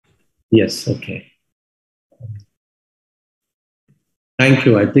Yes, okay. Thank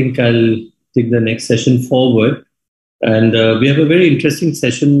you. I think I'll take the next session forward. And we have a very interesting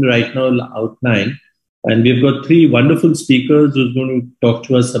session right now outlined. And we've got three wonderful speakers who's going to talk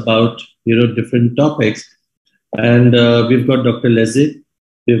to us about, different topics. And we've got Dr. Lezik,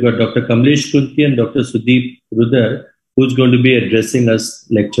 we've got Dr. Kamlesh Kunti and Dr. Sudeep Rudar, who's going to be addressing us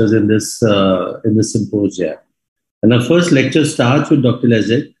lectures in this symposium. And our first lecture starts with Dr.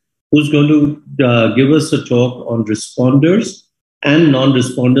 Lezik, who's going to give us a talk on responders and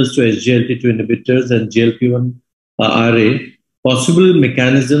non-responders to SGLT2 inhibitors and GLP-1 RA, possible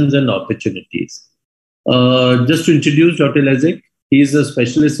mechanisms and opportunities. Just to introduce Dr. Lezik, he is a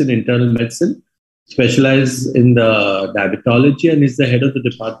specialist in internal medicine, specialized in the diabetology, and is the head of the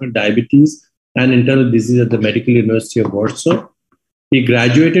Department of Diabetes and Internal Disease at the Medical University of Warsaw. He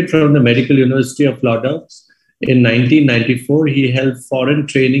graduated from the Medical University of Lodz in 1994. He held foreign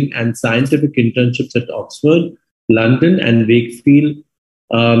training and scientific internships at Oxford, London, and Wakefield,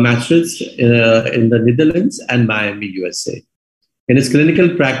 Maastricht in the Netherlands, and Miami, USA. In his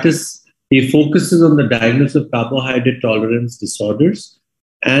clinical practice, he focuses on the diagnosis of carbohydrate tolerance disorders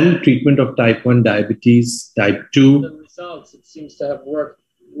and treatment of type 1 diabetes, type 2. The results, it seems to have worked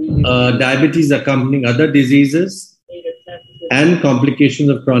diabetes accompanying other diseases and complications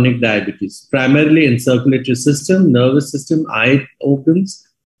of chronic diabetes, primarily in circulatory system, nervous system, eye organs,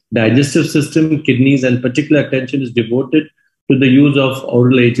 digestive system, kidneys, and particular attention is devoted to the use of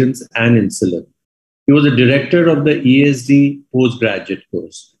oral agents and insulin. He was a director of the ESD postgraduate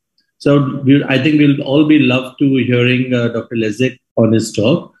course. So I think we'll all be loved to hearing Dr. Lezik on his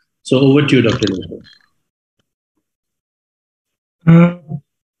talk. So over to you, Dr. Lezik.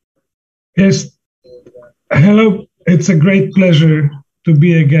 Yes. Hello. It's a great pleasure to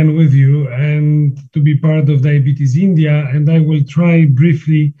be again with you and to be part of Diabetes India. And I will try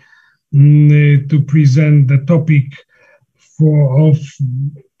briefly to present the topic of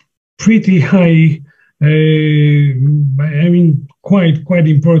pretty high, quite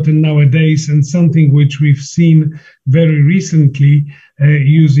important nowadays, and something which we've seen very recently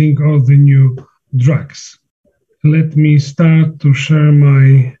using all the new drugs. Let me start to share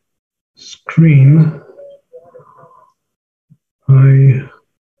my screen. I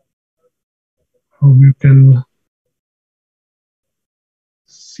hope you can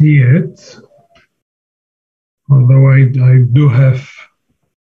see it, although I do have,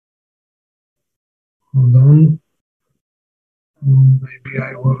 hold on, maybe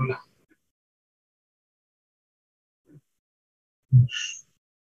I will, it's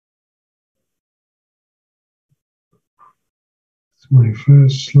my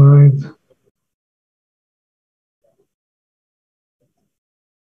first slide.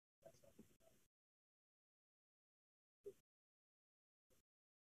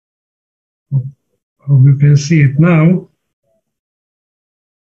 Hope you can see it now,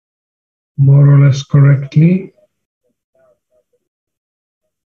 more or less correctly.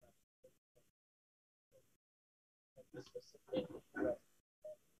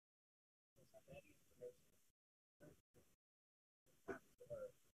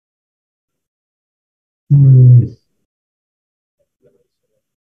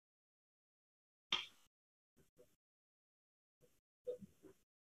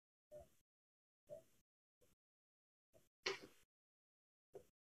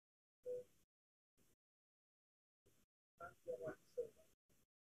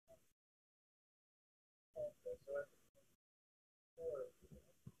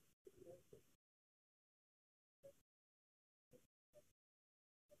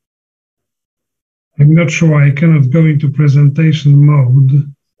 I'm not sure, I cannot go into presentation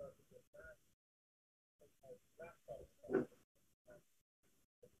mode.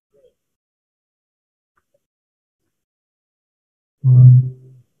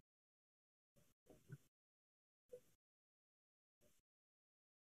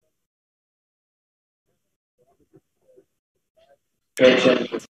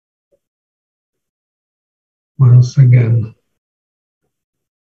 Once again.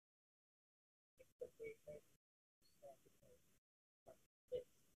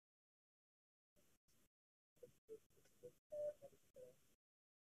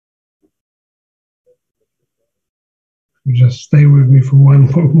 Just stay with me for one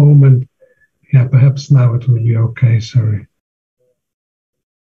more moment. Yeah, perhaps now it will be okay, sorry.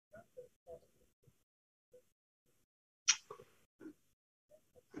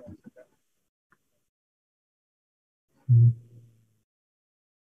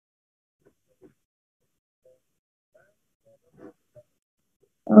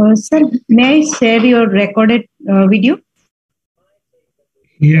 Sir, may I share your recorded video?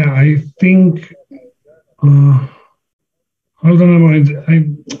 Yeah, I think. Hold on a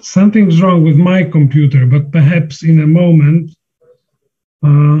moment. Something's wrong with my computer, but perhaps in a moment.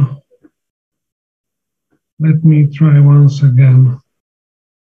 Let me try once again.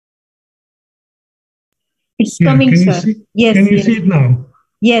 It's coming, can you sir. See, yes. Can you yes. see it now?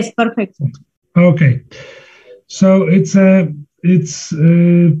 Yes, perfect. Okay. So it's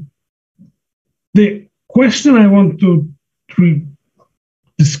the question I want to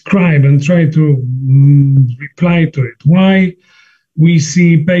describe and try to reply to it. Why we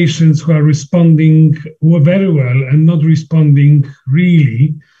see patients who are responding very well and not responding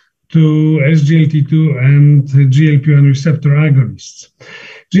really to SGLT2 and GLP-1 receptor agonists.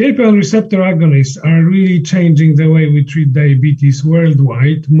 GLP-1 receptor agonists are really changing the way we treat diabetes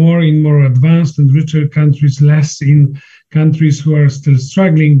worldwide, more in more advanced and richer countries, less in countries who are still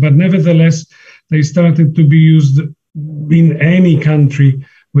struggling, but nevertheless, they started to be used in any country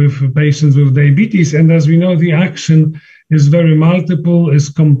with patients with diabetes. And as we know, the action is very multiple, is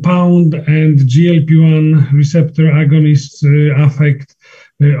compound, and GLP-1 receptor agonists affect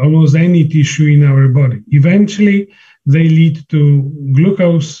almost any tissue in our body. Eventually, they lead to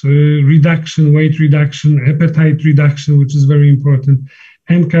glucose reduction, weight reduction, appetite reduction, which is very important,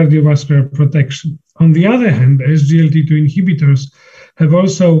 and cardiovascular protection. On the other hand, SGLT2 inhibitors have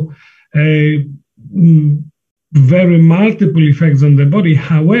also very multiple effects on the body.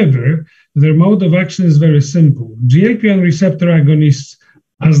 However, their mode of action is very simple. GLP-1 receptor agonists,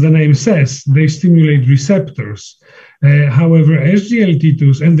 as the name says, they stimulate receptors. However,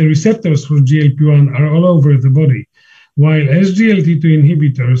 SGLT2s and the receptors for GLP-1 are all over the body, while SGLT2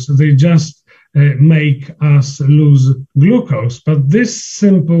 inhibitors, they just make us lose glucose. But this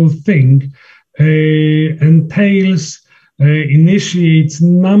simple thing initiates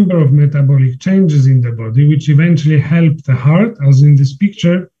number of metabolic changes in the body, which eventually help the heart, as in this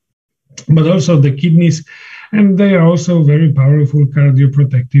picture, but also the kidneys, and they are also very powerful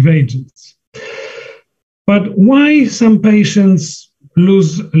cardioprotective agents. But why some patients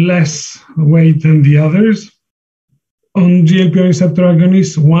lose less weight than the others on GLP-1 receptor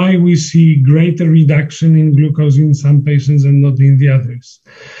agonists? Why we see greater reduction in glucose in some patients and not in the others?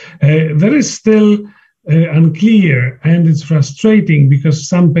 There is still unclear, and it's frustrating because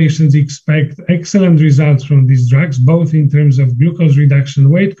some patients expect excellent results from these drugs, both in terms of glucose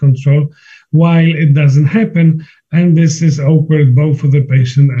reduction, weight control, while it doesn't happen. And this is awkward both for the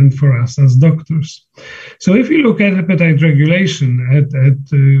patient and for us as doctors. So if you look at appetite regulation, at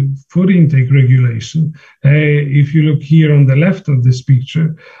food intake regulation, if you look here on the left of this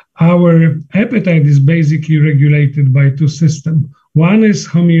picture, our appetite is basically regulated by two systems. One is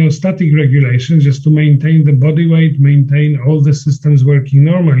homeostatic regulation, just to maintain the body weight, maintain all the systems working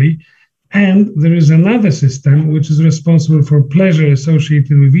normally. And there is another system which is responsible for pleasure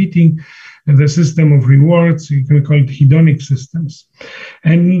associated with eating, the system of rewards. You can call it hedonic systems.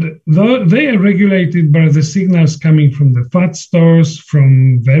 And they are regulated by the signals coming from the fat stores,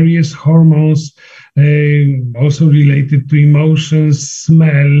 from various hormones, also related to emotions,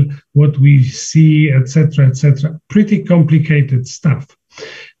 smell, what we see, etc., etc. Pretty complicated stuff.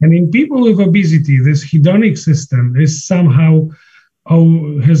 And in people with obesity, this hedonic system is somehow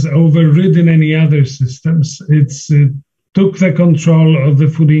has overridden any other systems. It's took the control of the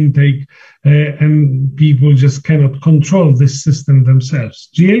food intake, and people just cannot control this system themselves.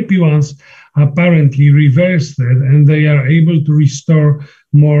 GLP-1s apparently reverse that, and they are able to restore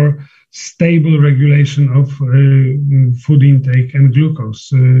more stable regulation of food intake and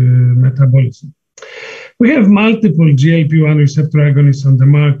glucose metabolism. We have multiple GLP-1 receptor agonists on the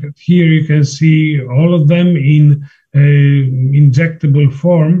market. Here you can see all of them in injectable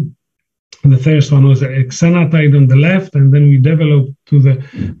form. The first one was exenatide on the left, and then we developed to the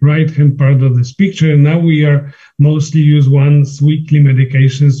right-hand part of this picture. And now we are mostly use once weekly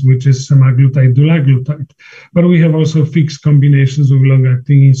medications, which is semaglutide, dulaglutide. But we have also fixed combinations with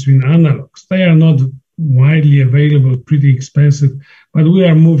long-acting insulin analogs. They are not widely available, pretty expensive, but we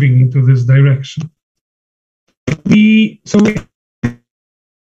are moving into this direction.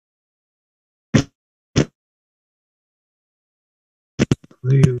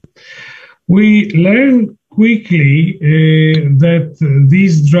 We learn quickly that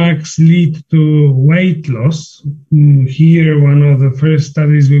these drugs lead to weight loss. Here, one of the first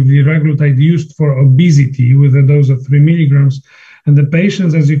studies with liraglutide used for obesity with a dose of 3 milligrams. And the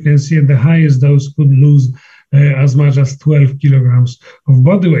patients, as you can see, at the highest dose could lose as much as 12 kilograms of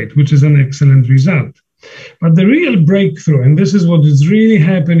body weight, which is an excellent result. But the real breakthrough, and this is what is really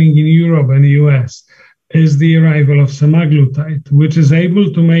happening in Europe and the US, is the arrival of semaglutide, which is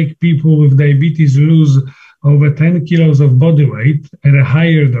able to make people with diabetes lose over 10 kilos of body weight at a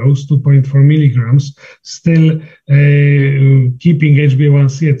higher dose, 2.4 milligrams, still keeping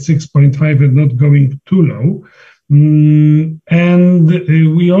HbA1c at 6.5 and not going too low. And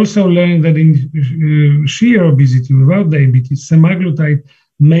we also learned that in sheer obesity without diabetes, semaglutide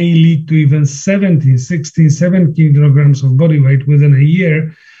may lead to even 17 kilograms of body weight within a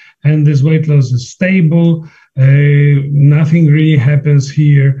year. And this weight loss is stable. Nothing really happens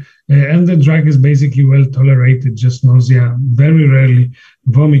here. And the drug is basically well tolerated, just nausea, very rarely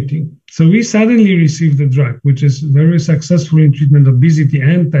vomiting. So we suddenly received the drug, which is very successful in treatment of obesity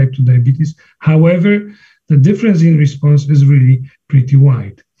and type 2 diabetes. However, the difference in response is really pretty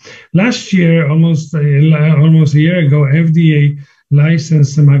wide. Last year, almost a year ago, FDA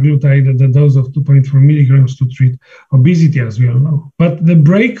licensed semaglutide at the dose of 2.4 milligrams to treat obesity, as we all know. But the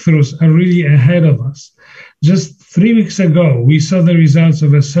breakthroughs are really ahead of us. Just 3 weeks ago, we saw the results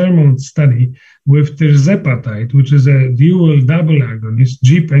of a Sermon study with tirzepatide, which is a dual double agonist,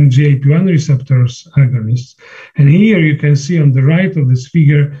 GIP and GLP-1 receptors agonists. And here you can see on the right of this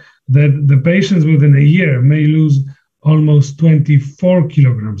figure that the patients within a year may lose almost 24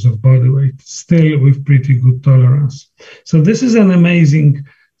 kilograms of body weight, still with pretty good tolerance. So this is an amazing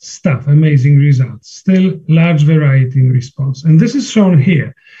stuff, amazing results, still large variety in response. And this is shown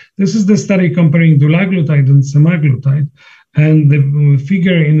here. This is the study comparing dulaglutide and semaglutide. And the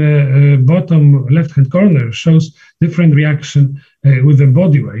figure in the bottom left-hand corner shows different reaction with the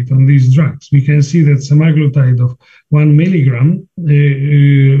body weight on these drugs. We can see that semaglutide of 1 milligram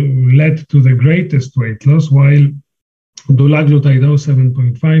led to the greatest weight loss, while dulaglutide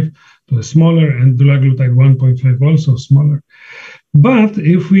 7.5 to a smaller, and dulaglutide 1.5 also smaller. But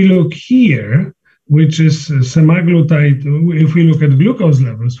if we look here, which is semaglutide, if we look at glucose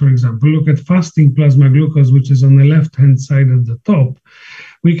levels, for example, look at fasting plasma glucose, which is on the left-hand side at the top,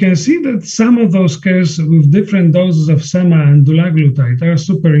 we can see that some of those curves with different doses of sema and dulaglutide are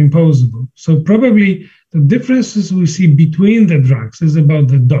superimposable. So probably the differences we see between the drugs is about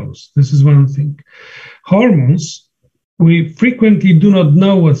the dose. This is one thing. Hormones, we frequently do not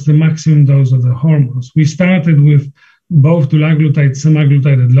know what's the maximum dose of the hormones. We started with both dulaglutide,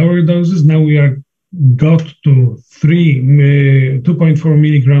 semaglutide at lower doses. Now we are got to 2.4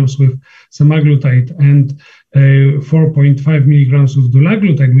 milligrams with semaglutide and 4.5 milligrams with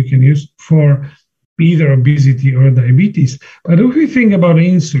dulaglutide we can use for either obesity or diabetes. But if we think about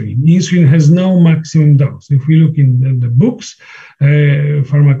insulin has no maximum dose. If we look in the books,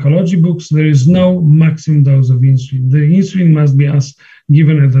 pharmacology books, there is no maximum dose of insulin. The insulin must be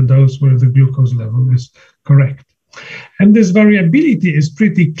given at the dose where the glucose level is correct. And this variability is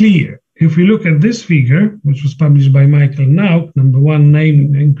pretty clear. If we look at this figure, which was published by Michael Nauk, #1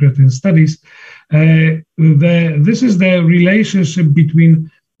 name in incretin studies, this is the relationship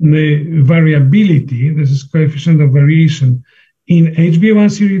between the variability, this is coefficient of variation, in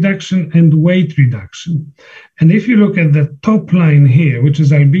HbA1c reduction and weight reduction. And if you look at the top line here, which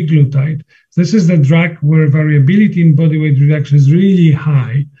is albiglutide, this is the drug where variability in body weight reduction is really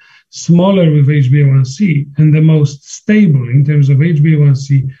high, smaller with HbA1c, and the most stable in terms of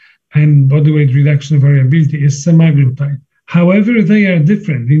HbA1c and body weight reduction variability is semaglutide. However, they are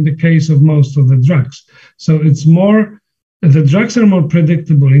different in the case of most of the drugs. So the drugs are more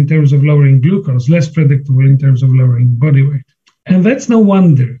predictable in terms of lowering glucose, less predictable in terms of lowering body weight. And that's no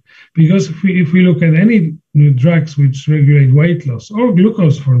wonder, because if we look at any drugs which regulate weight loss, or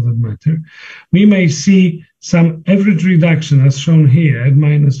glucose for that matter, we may see some average reduction as shown here at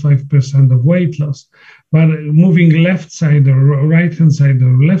 -5% of weight loss. But moving left side or right-hand side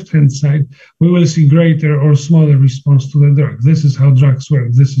or left-hand side, we will see greater or smaller response to the drug. This is how drugs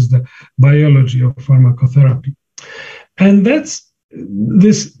work. This is the biology of pharmacotherapy. And that's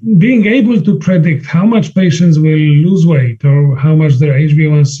this being able to predict how much patients will lose weight or how much their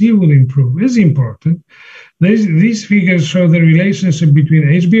HbA1c will improve is important. These figures show the relationship between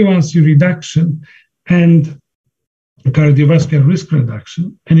HbA1c reduction and cardiovascular risk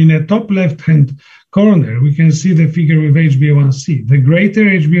reduction. And in the top left-hand corner, we can see the figure with HbA1c. The greater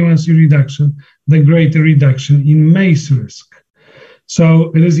HbA1c reduction, the greater reduction in MACE risk.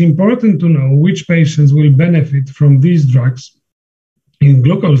 So it is important to know which patients will benefit from these drugs in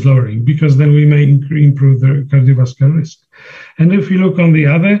glucose lowering, because then we may improve their cardiovascular risk. And if you look on the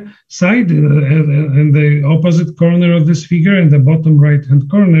other side, in the opposite corner of this figure, in the bottom right-hand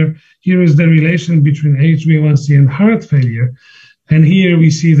corner, here is the relation between HbA1c and heart failure. And here we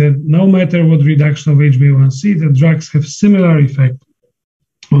see that no matter what reduction of HbA1c, the drugs have similar effect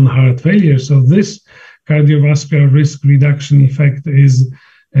on heart failure. So this cardiovascular risk reduction effect is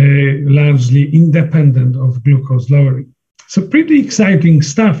largely independent of glucose lowering. So pretty exciting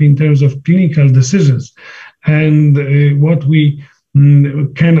stuff in terms of clinical decisions. and what we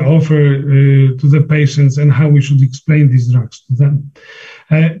can offer to the patients and how we should explain these drugs to them.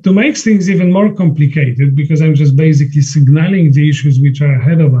 To make things even more complicated, because I'm just basically signaling the issues which are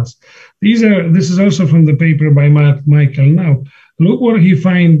ahead of us. This is also from the paper by Michael Now. Look what he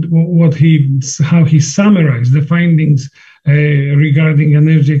how he summarized the findings regarding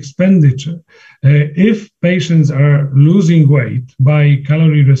energy expenditure. If patients are losing weight by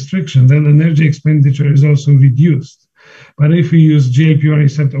calorie restriction, then energy expenditure is also reduced. But if we use GLP-1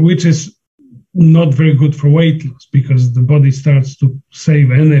 receptor, which is not very good for weight loss because the body starts to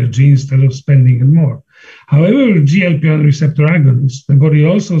save energy instead of spending it more. However, GLP-1 receptor agonists, the body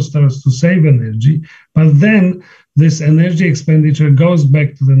also starts to save energy, but then this energy expenditure goes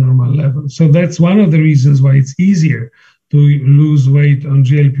back to the normal level. So that's one of the reasons why it's easier to lose weight on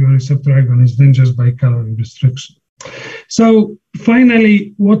GLP-1 receptor agonists than just by calorie restriction. So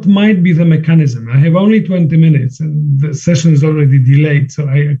finally, what might be the mechanism? I have only 20 minutes and the session is already delayed, so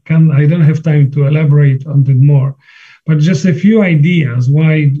I don't have time to elaborate on it more. But just a few ideas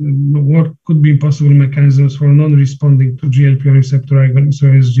what could be possible mechanisms for non-responding to GLP-1 receptor agonists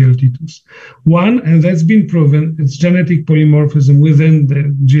or SGLT2s. One, and that's been proven, it's genetic polymorphism within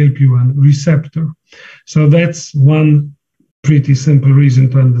the GLP-1 receptor. So that's one pretty simple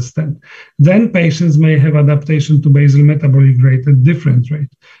reason to understand. Then patients may have adaptation to basal metabolic rate at different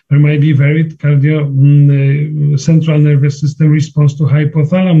rate. There might be varied central nervous system response to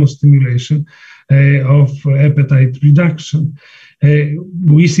hypothalamus stimulation of appetite reduction.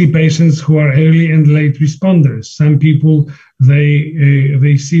 We see patients who are early and late responders. Some people,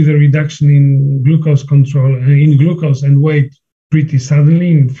 they see the reduction in glucose control, in glucose and weight pretty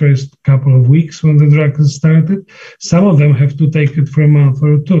suddenly in the first couple of weeks when the drug is started. Some of them have to take it for a month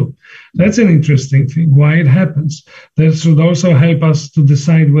or two. That's an interesting thing, why it happens. That should also help us to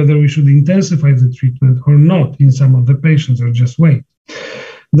decide whether we should intensify the treatment or not in some of the patients or just wait.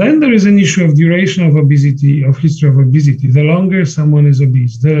 Then there is an issue of duration of obesity, of history of obesity. The longer someone is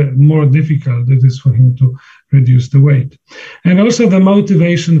obese, the more difficult it is for him to reduce the weight. And also the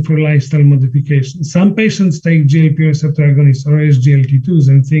motivation for lifestyle modification. Some patients take GLP receptor agonists or SGLT2s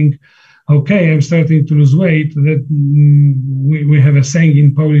and think, okay, I'm starting to lose weight. That we have a saying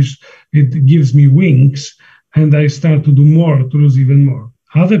in Polish, it gives me wings, and I start to do more to lose even more.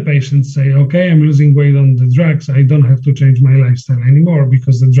 Other patients say, okay, I'm losing weight on the drugs. I don't have to change my lifestyle anymore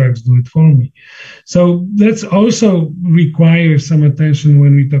because the drugs do it for me. So that's also requires some attention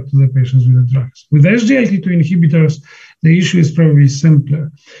when we talk to the patients with the drugs. With SGLT2 inhibitors, the issue is probably simpler.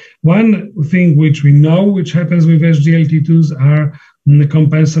 One thing which we know which happens with SGLT2s are the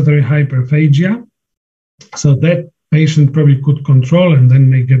compensatory hyperphagia. So that patient probably could control and then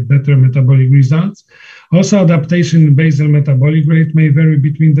may get better metabolic results. Also, adaptation in basal metabolic rate may vary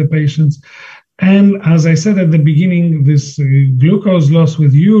between the patients. And as I said at the beginning, this glucose loss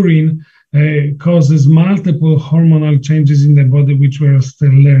with urine causes multiple hormonal changes in the body, which we're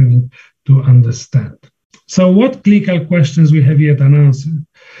still learning to understand. So what clinical questions we have yet unanswered?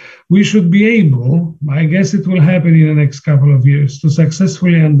 We should be able, I guess it will happen in the next couple of years, to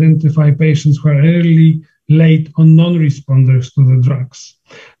successfully identify patients who are early, late, or non-responders to the drugs.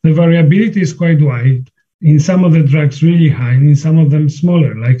 The variability is quite wide. In some of the drugs really high, and in some of them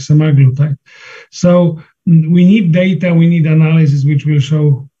smaller, like semaglutide. So we need data, we need analysis which will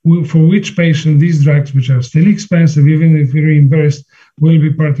show for which patient these drugs, which are still expensive, even if we reimbursed, will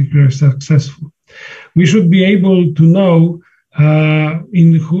be particularly successful. We should be able to know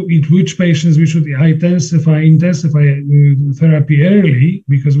in which patients we should intensify therapy early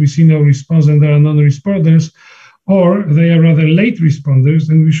because we see no response and there are non-responders, or they are rather late responders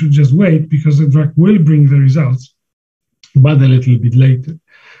and we should just wait because the drug will bring the results, but a little bit later.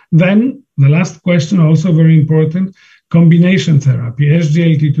 Then the last question, also very important, combination therapy,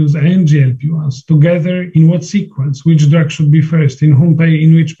 SGLT2s and GLP-1s together in what sequence, which drug should be first,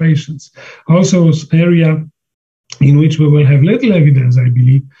 in which patients. Also area in which we will have little evidence, I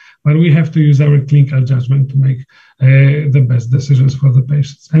believe, but we have to use our clinical judgment to make the best decisions for the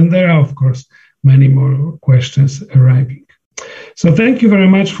patients. And there are, of course, many more questions arriving. So thank you very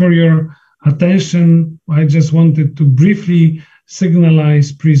much for your attention. I just wanted to briefly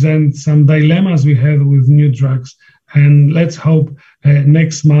signalize, present some dilemmas we have with new drugs, and let's hope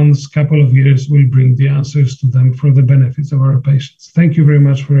next month's couple of years will bring the answers to them for the benefits of our patients. Thank you very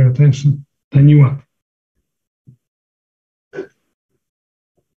much for your attention. Taniwa.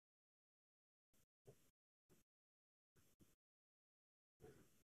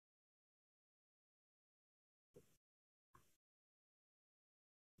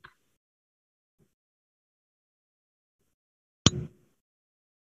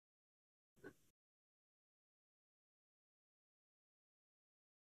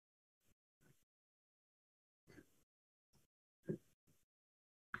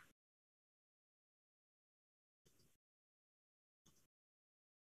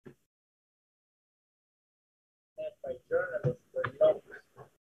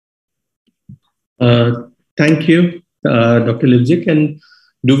 Thank you, Dr. Lipzik. And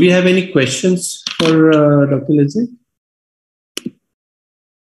do we have any questions for Dr. Lipzik?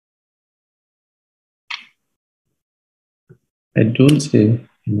 I don't see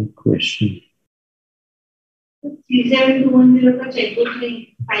any question. 37210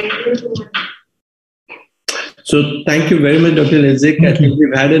 So thank you very much, Dr. Lipzik. I think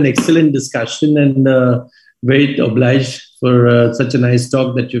we've had an excellent discussion and very obliged for such a nice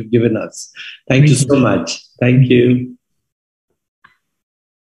talk that you've given us. Thank you so much. Thank you.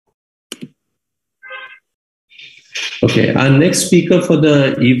 Okay, our next speaker for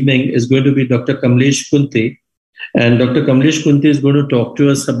the evening is going to be Dr. Kamlesh Kunti. And Dr. Kamlesh Kunti is going to talk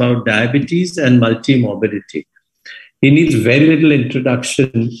to us about diabetes and multimorbidity. He needs very little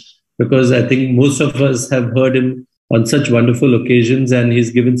introduction because I think most of us have heard him on such wonderful occasions and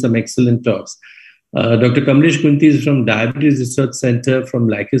he's given some excellent talks. Dr. Kamlesh Kunti is from Diabetes Research Center from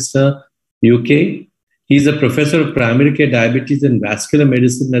Leicester, UK. He's a professor of primary care diabetes and vascular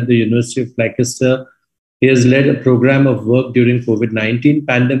medicine at the University of Leicester. He has led a program of work during COVID-19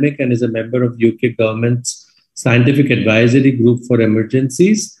 pandemic and is a member of UK government's Scientific Advisory Group for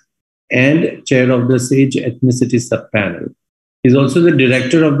Emergencies and chair of the SAGE Ethnicity Subpanel. He's also the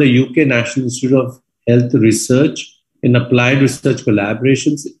director of the UK National Institute of Health Research in Applied Research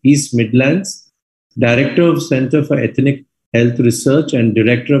Collaborations, East Midlands, director of Center for Ethnic Health Research and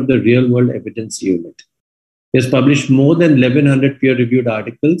director of the Real World Evidence Unit. He has published more than 1,100 peer-reviewed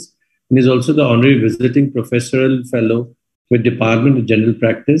articles and is also the honorary visiting professorial fellow with Department of General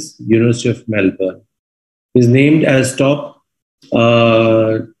Practice, University of Melbourne. He's named as top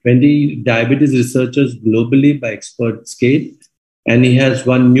 20 diabetes researchers globally by ExpertScale, and he has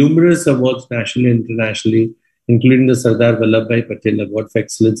won numerous awards nationally and internationally, including the Sardar Vallabhbhai Patel Award for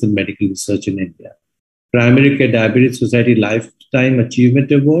Excellence in Medical Research in India, Primary Care Diabetes Society Lifetime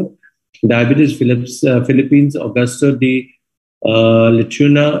Achievement Award, Diabetes Philippines Augusto de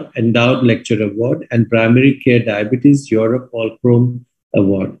Latuna Endowed Lecture Award, and Primary Care Diabetes Europe Paul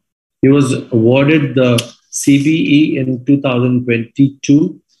Award. He was awarded the CBE in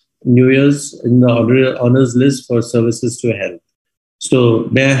 2022 New Year's in the honors list for services to health. So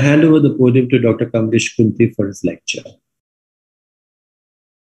may I hand over the podium to Dr. Kamlesh Kunti for his lecture.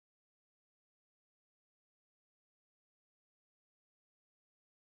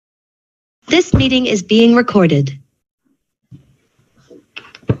 This meeting is being recorded.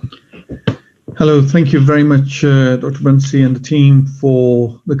 Hello, thank you very much, Dr. Bansi and the team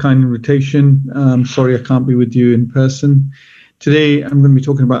for the kind invitation. I'm sorry I can't be with you in person. Today, I'm going to be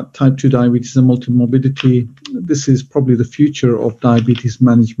talking about type 2 diabetes and multimorbidity. This is probably the future of diabetes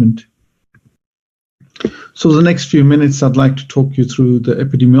management. So the next few minutes, I'd like to talk you through the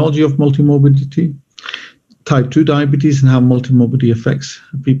epidemiology of multimorbidity, type 2 diabetes and how multimorbidity affects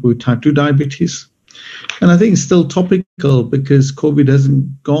people with type 2 diabetes. And I think it's still topical because COVID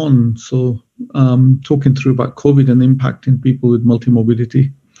hasn't gone. So talking through about COVID and the impact in people with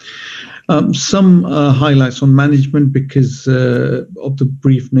multimorbidity. Some highlights on management because of the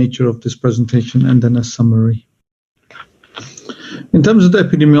brief nature of this presentation, and then a summary. In terms of the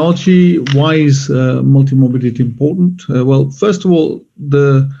epidemiology, why is multimorbidity important? Well, first of all,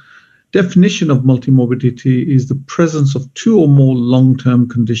 the definition of multimorbidity is the presence of 2 or more long-term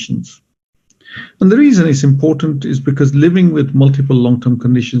conditions. And the reason it's important is because living with multiple long-term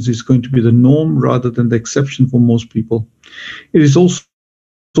conditions is going to be the norm rather than the exception for most people. It is also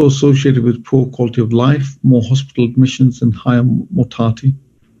associated with poor quality of life, more hospital admissions, and higher mortality.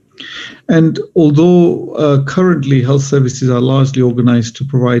 And although currently health services are largely organized to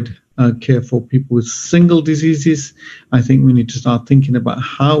provide care for people with single diseases, I think we need to start thinking about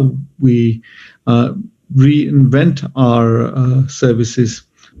how we reinvent our services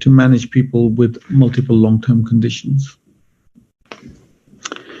to manage people with multiple long-term conditions.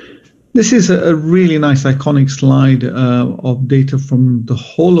 This is a really nice iconic slide of data from the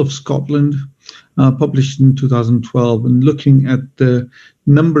whole of Scotland, published in 2012, and looking at the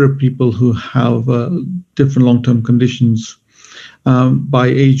number of people who have different long-term conditions by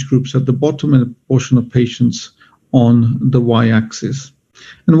age groups at the bottom and a proportion of patients on the y-axis.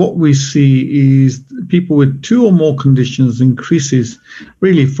 And what we see is people with 2 or more conditions increases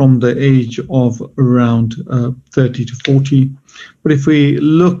really from the age of around 30 to 40. But if we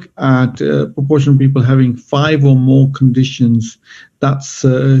look at a proportion of people having 5 or more conditions, that's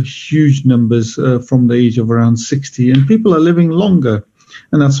huge numbers from the age of around 60. And people are living longer,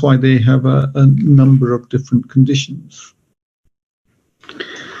 and that's why they have a number of different conditions.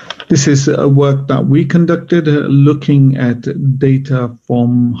 This is a work that we conducted looking at data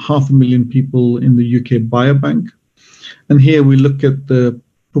from 500,000 people in the UK Biobank. And here we look at the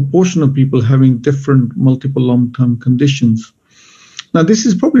proportion of people having different multiple long-term conditions. Now, this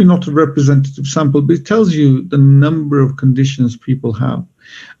is probably not a representative sample, but it tells you the number of conditions people have.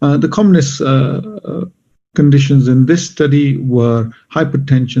 The commonest conditions in this study were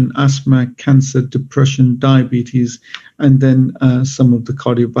hypertension, asthma, cancer, depression, diabetes, and then some of the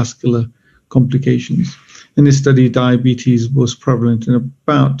cardiovascular complications. In this study, diabetes was prevalent in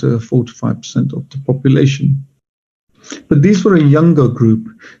about 4 to 5% of the population. But these were a younger group.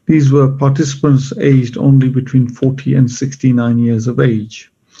 These were participants aged only between 40 and 69 years of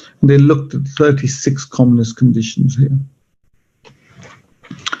age. And they looked at 36 commonest conditions here.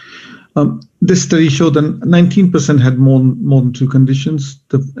 This study showed that 19% had more than 2 conditions,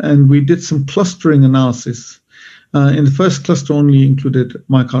 and we did some clustering analysis. In the first cluster only included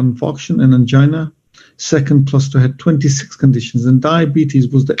myocardial infarction and angina. Second cluster had 26 conditions, and diabetes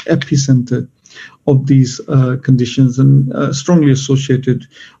was the epicenter of these conditions and strongly associated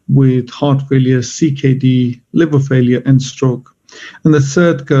with heart failure, CKD, liver failure, and stroke. And the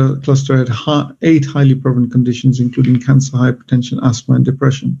third cluster had 8 highly prevalent conditions, including cancer, hypertension, asthma, and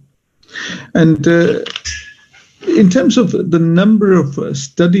depression. And in terms of the number of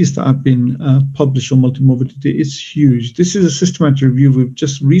studies that have been published on multimorbidity, it's huge. This is a systematic review we've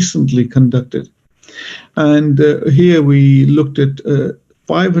just recently conducted. And here we looked at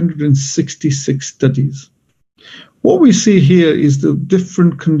 566 studies. What we see here is the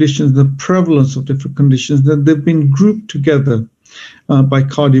different conditions, the prevalence of different conditions, that they've been grouped together by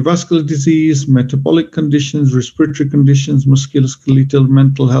cardiovascular disease, metabolic conditions, respiratory conditions, musculoskeletal,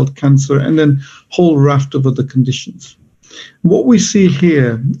 mental health, cancer, and then a whole raft of other conditions. What we see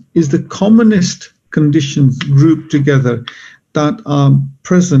here is the commonest conditions grouped together that are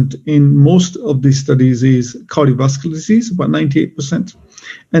present in most of these studies is cardiovascular disease, about 98%,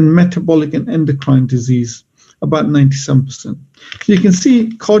 and metabolic and endocrine disease, about 97%. So you can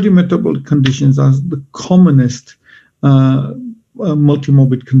see cardiometabolic conditions as the commonest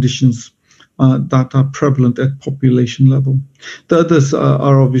multimorbid conditions that are prevalent at population level. The others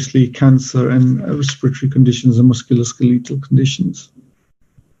are obviously cancer and respiratory conditions and musculoskeletal conditions.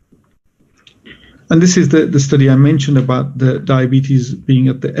 And this is the study I mentioned about the diabetes being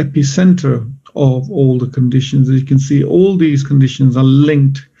at the epicenter of all the conditions. As you can see, all these conditions are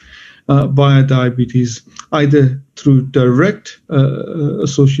linked via diabetes, either through direct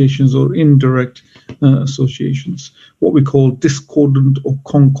associations or indirect associations, what we call discordant or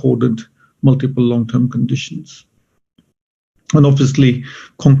concordant multiple long-term conditions. And obviously,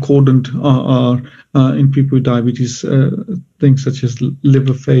 concordant are in people with diabetes, things such as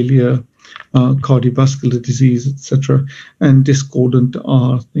liver failure, cardiovascular disease, etc. And discordant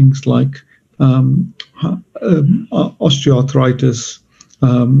are things like osteoarthritis,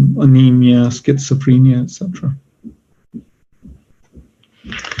 anemia, schizophrenia, etc.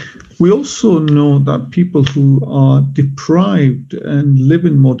 We also know that people who are deprived and live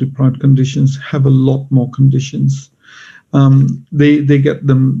in more deprived conditions have a lot more conditions. They get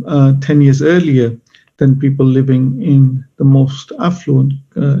them 10 years earlier than people living in the most affluent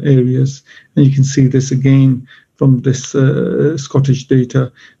areas. And you can see this again from this Scottish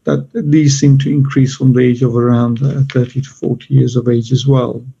data, that these seem to increase from the age of around 30 to 40 years of age as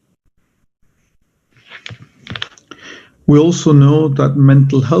well. We also know that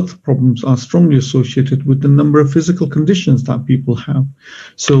mental health problems are strongly associated with the number of physical conditions that people have.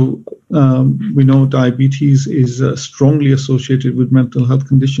 So we know diabetes is strongly associated with mental health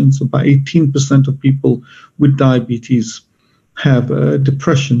conditions. About 18% of people with diabetes have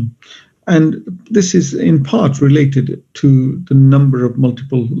depression. And this is in part related to the number of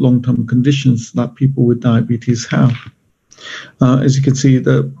multiple long-term conditions that people with diabetes have. As you can see,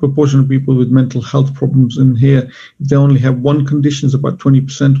 the proportion of people with mental health problems in here, if they only have one condition, about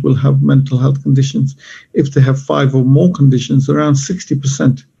 20% will have mental health conditions. If they have 5 or more conditions, around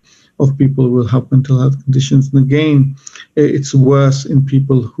 60% of people will have mental health conditions. And again, it's worse in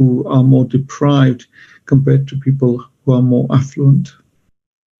people who are more deprived compared to people who are more affluent.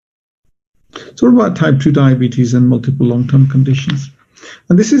 So what about type 2 diabetes and multiple long-term conditions?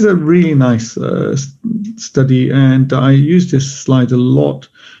 And this is a really nice study, and I use this slide a lot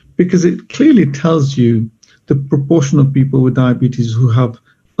because it clearly tells you the proportion of people with diabetes who have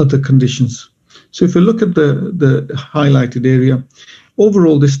other conditions. So if you look at the highlighted area,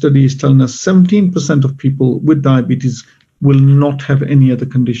 overall this study is telling us 17% of people with diabetes will not have any other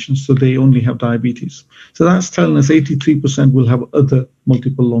conditions, so they only have diabetes. So that's telling us 83% will have other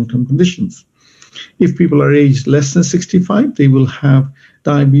multiple long-term conditions. If people are aged less than 65, they will have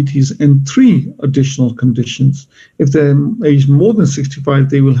diabetes and 3 additional conditions. If they're aged more than 65,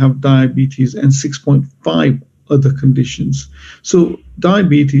 they will have diabetes and 6.5 other conditions. So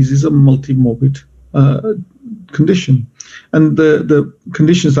diabetes is a multi-morbid condition. And the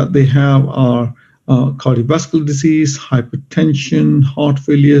conditions that they have are cardiovascular disease, hypertension, heart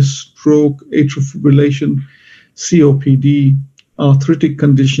failure, stroke, atrial fibrillation, COPD, arthritic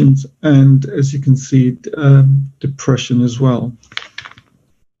conditions, and as you can see, depression as well.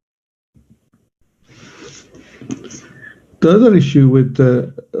 The other issue with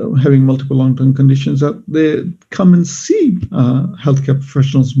having multiple long-term conditions is that they come and see healthcare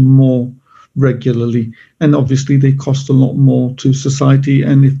professionals more regularly, and obviously they cost a lot more to society,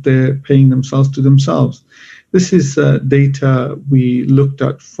 and if they're paying themselves to themselves. This is data we looked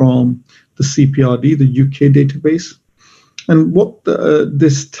at from the CPRD, the UK database. And what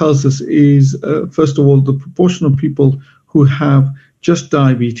this tells us is, first of all, the proportion of people who have just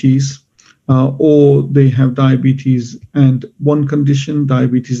diabetes, or they have diabetes and one condition,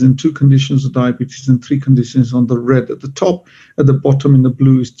 diabetes and two conditions, or diabetes and three conditions on the red at the top. At the bottom in the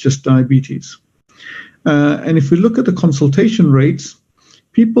blue is just diabetes. And if we look at the consultation rates,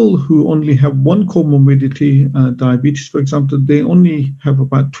 people who only have one comorbidity, diabetes, for example, they only have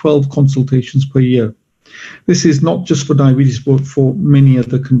about 12 consultations per year. This is not just for diabetes, but for many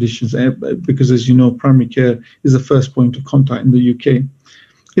other conditions, because as you know, primary care is the first point of contact in the UK.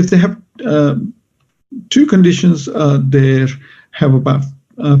 If they have two conditions, they have about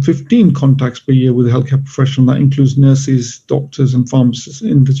 15 contacts per year with a healthcare professional. That includes nurses, doctors, and pharmacists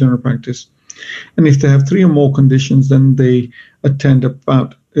in the general practice. And if they have three or more conditions, then they attend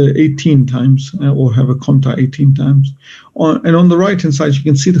about 18 times or have a contact 18 times. And on the right-hand side, you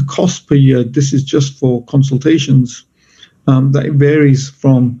can see the cost per year. This is just for consultations. That varies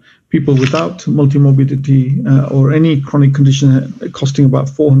from people without multimorbidity or any chronic condition costing about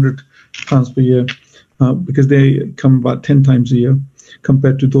 £400 per year because they come about 10 times a year,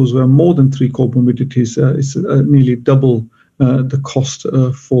 compared to those who have more than three comorbidities. It's nearly double the cost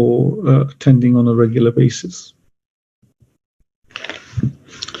for attending on a regular basis.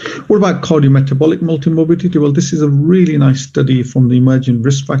 What about cardiometabolic multimorbidity? Well, this is a really nice study from the Emerging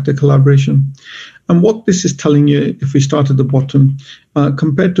Risk Factor Collaboration. And what this is telling you, if we start at the bottom,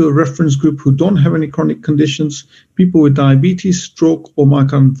 compared to a reference group who don't have any chronic conditions, people with diabetes, stroke, or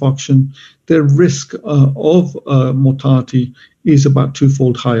myocardial infarction, their risk of mortality is about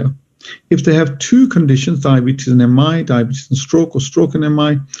twofold higher. If they have two conditions, diabetes and MI, diabetes and stroke, or stroke and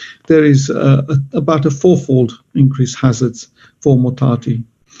MI, there is about a fourfold increased hazards for mortality.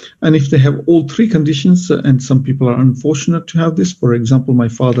 And if they have all three conditions, and some people are unfortunate to have this, for example, my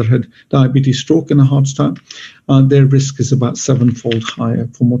father had diabetes, stroke, and a heart attack, their risk is about sevenfold higher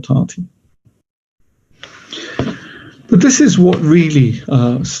for mortality. But this is what really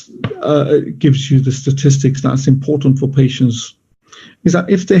gives you the statistics that's important for patients, is that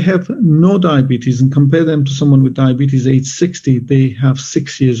if they have no diabetes and compare them to someone with diabetes age 60, they have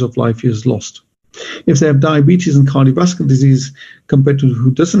 6 years of life years lost. If they have diabetes and cardiovascular disease compared to who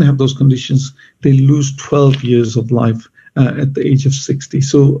doesn't have those conditions, they lose 12 years of life at the age of 60.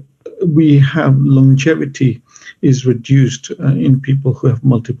 So we have longevity is reduced in people who have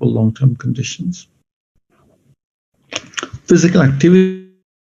multiple long-term conditions. Physical activity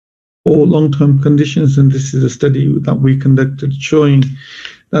or long-term conditions, and this is a study that we conducted showing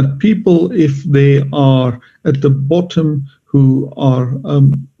that people, if they are at the bottom, who are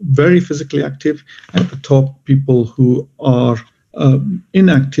very physically active, at the top, people who are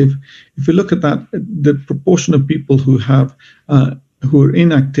inactive. If you look at that, the proportion of people who are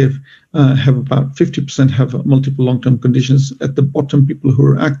inactive have about 50% have multiple long-term conditions. At the bottom, people who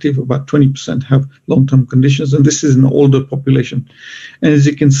are active, about 20% have long-term conditions, and this is an older population. And as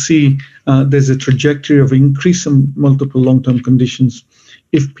you can see, there's a trajectory of increase in multiple long-term conditions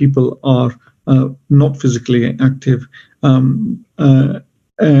if people are not physically active,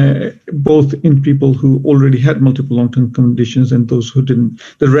 both in people who already had multiple long-term conditions and those who didn't.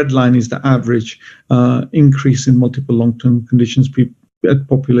 The red line is the average increase in multiple long-term conditions at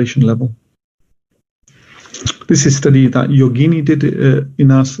population level. This is a study that Yogini did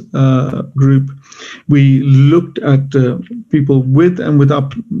in our group. We looked at people with and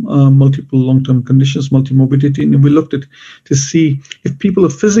without multiple long-term conditions, multimorbidity, and we looked at to see if people are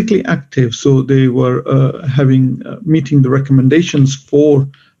physically active, so they were meeting the recommendations for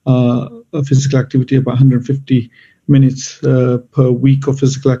physical activity, about 150 minutes per week of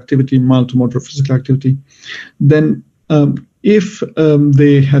physical activity, mild to moderate physical activity. Then if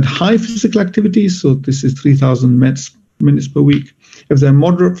they had high physical activity, so this is 3,000 minutes per week. If they're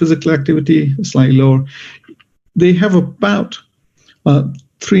moderate physical activity, slightly lower, they have about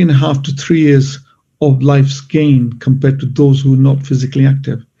 3.5 to 3 years of life's gain compared to those who are not physically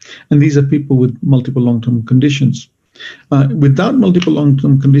active. And these are people with multiple long-term conditions. Without multiple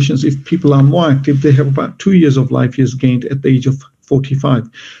long-term conditions, if people are more active, they have about 2 years of life years gained at the age of 45.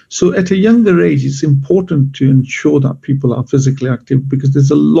 So at a younger age, it's important to ensure that people are physically active because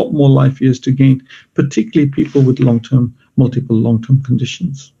there's a lot more life years to gain, particularly people with multiple long-term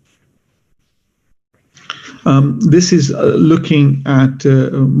conditions. This is looking at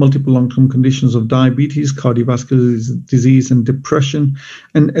multiple long-term conditions of diabetes, cardiovascular disease, and depression.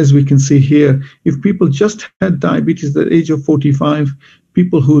 And as we can see here, if people just had diabetes at the age of 45,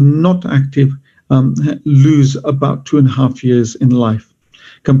 people who are not active lose about 2.5 years in life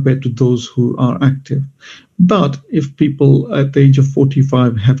compared to those who are active. But if people at the age of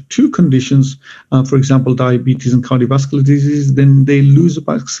 45 have two conditions, for example, diabetes and cardiovascular disease, then they lose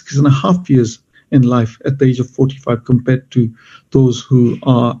about 6.5 years in life at the age of 45 compared to those who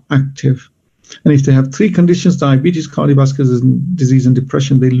are active. And if they have three conditions, diabetes, cardiovascular disease, and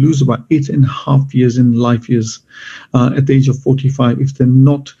depression, they lose about 8.5 years in life years at the age of 45 if they're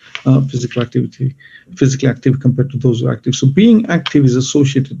not physically active compared to those who are active. So being active is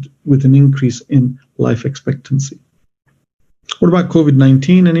associated with an increase in life expectancy. What about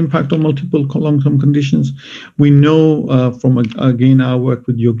COVID-19 and impact on multiple long-term conditions? We know from, again, our work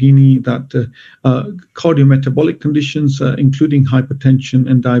with Yogini that cardiometabolic conditions, including hypertension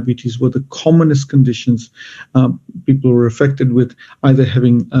and diabetes, were the commonest conditions people were affected with, either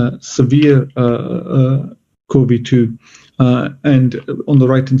having severe COVID-2 and on the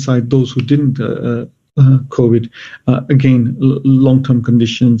right-hand side, those who didn't COVID, again, long-term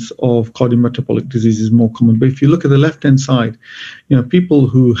conditions of cardiometabolic disease is more common. But if you look at the left-hand side, people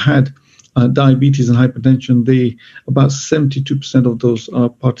who had diabetes and hypertension, about 72% of those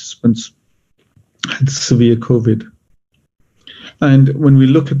participants had severe COVID. And when we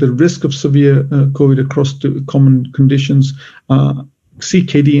look at the risk of severe COVID across the common conditions,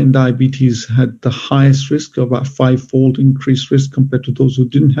 CKD and diabetes had the highest risk, about 5-fold increased risk compared to those who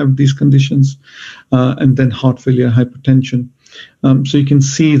didn't have these conditions, and then heart failure, hypertension. So you can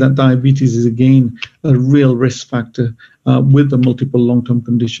see that diabetes is, again, a real risk factor with the multiple long-term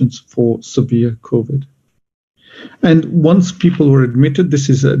conditions for severe COVID. And once people were admitted, this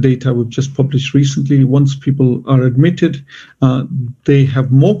is data we've just published recently, once people are admitted, they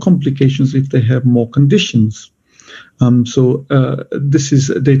have more complications if they have more conditions. So this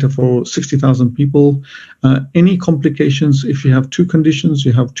is data for 60,000 people. Any complications, if you have two conditions,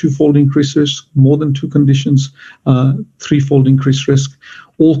 you have 2-fold increased risk, more than two conditions, 3-fold increased risk.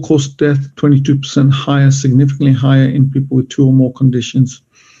 All-cause death, 22% higher, significantly higher in people with 2 or more conditions,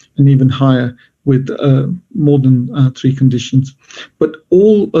 and even higher with more than 3 conditions. But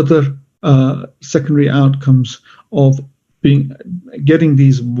all other secondary outcomes of getting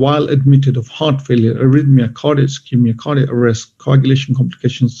these while admitted of heart failure, arrhythmia, cardiac ischemia, cardiac arrest, coagulation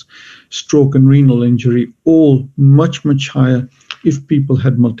complications, stroke, and renal injury, all much, much higher if people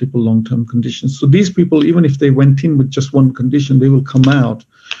had multiple long-term conditions. So these people, even if they went in with just one condition, they will come out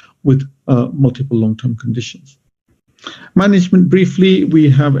with multiple long-term conditions. Management, briefly, we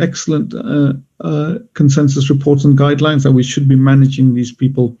have excellent consensus reports and guidelines that we should be managing these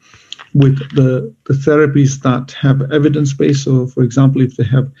people with the therapies that have evidence base. So, for example, if they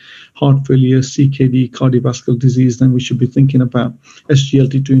have heart failure, CKD, cardiovascular disease, then we should be thinking about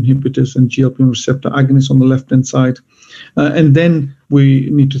SGLT2 inhibitors and GLP-1 receptor agonists on the left-hand side. And then we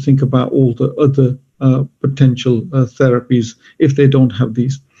need to think about all the other potential therapies if they don't have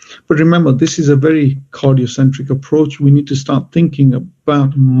these. But remember, this is a very cardiocentric approach. We need to start thinking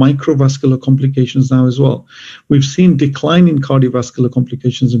about microvascular complications now as well. We've seen decline in cardiovascular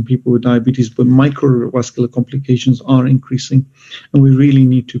complications in people with diabetes, but microvascular complications are increasing, and we really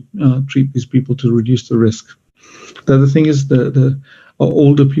need to treat these people to reduce the risk. The other thing is the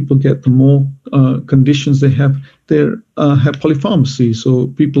older people get, the more conditions they have polypharmacy. So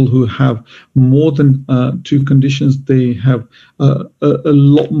people who have more than 2 conditions, they have a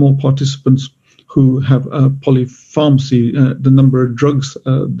lot more participants who have polypharmacy. The number of drugs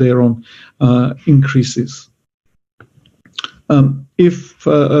they're on increases. If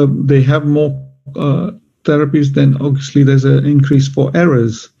they have more therapies, then obviously there's an increase for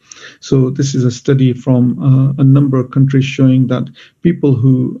errors. So this is a study from a number of countries showing that people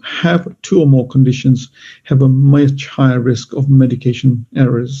who have 2 or more conditions have a much higher risk of medication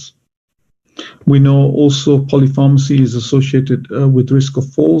errors. We know also polypharmacy is associated with risk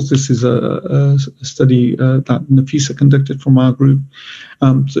of falls. This is a study that Nafisa conducted from our group.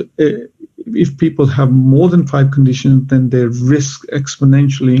 So if people have more than 5 conditions, then their risk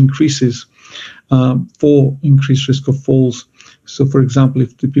exponentially increases for increased risk of falls. So, for example,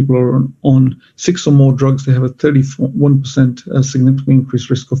 if the people are on 6 or more drugs, they have a 31% significant increased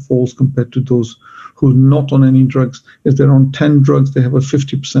risk of falls compared to those who are not on any drugs. If they're on 10 drugs, they have a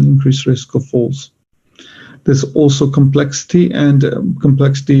 50% increased risk of falls. There's also complexity, and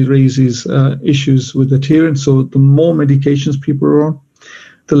complexity raises issues with adherence. So the more medications people are on,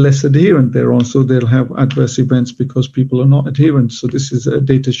 the less adherent they're on. So they'll have adverse events because people are not adherent. So this is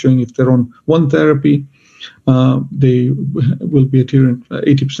data showing if they're on one therapy, they will be adherent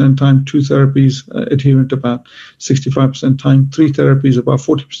 80% time, 2 therapies adherent about 65% time, 3 therapies about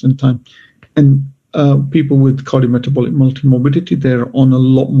 40% time. And people with cardiometabolic multimorbidity, they're on a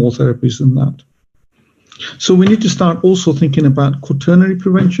lot more therapies than that. So we need to start also thinking about quaternary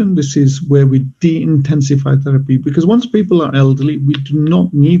prevention. This is where we de-intensify therapy, because once people are elderly, we do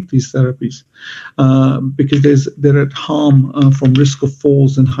not need these therapies because they're at harm from risk of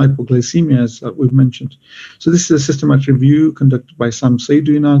falls and hypoglycemia, as we've mentioned. So this is a systematic review conducted by Sam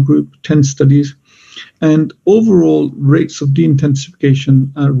Saidu in our group, 10 studies. And overall rates of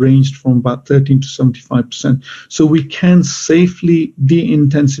de-intensification ranged from about 13 to 75%. So we can safely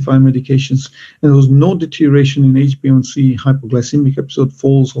de-intensify medications, and there was no deterioration in HbA1c, hypoglycemic episode,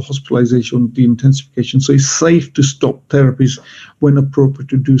 falls, or hospitalization de-intensification. So it's safe to stop therapies when appropriate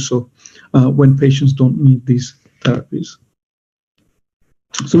to do so when patients don't need these therapies.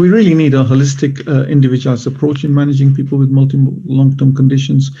 So we really need a holistic, individualized approach in managing people with multiple long-term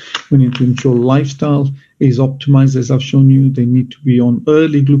conditions. We need to ensure lifestyle is optimized, as I've shown you. They need to be on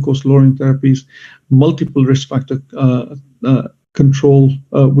early glucose-lowering therapies, multiple risk factor control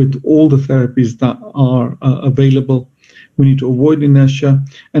with all the therapies that are available. We need to avoid inertia,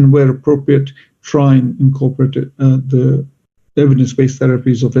 and where appropriate, try and incorporate the evidence-based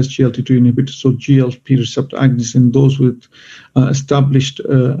therapies of SGLT2 inhibitors, so GLP receptor agonists in those with established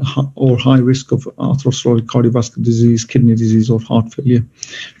or high risk of atherosclerotic cardiovascular disease, kidney disease, or heart failure.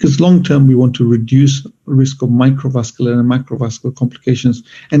 Because long-term, we want to reduce risk of microvascular and macrovascular complications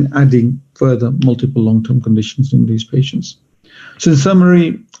and adding further multiple long-term conditions in these patients. So in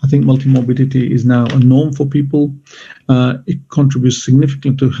summary, I think multimorbidity is now a norm for people. It contributes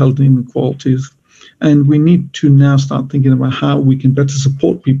significantly to health inequalities. And we need to now start thinking about how we can better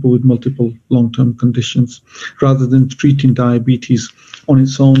support people with multiple long-term conditions. Rather than treating diabetes on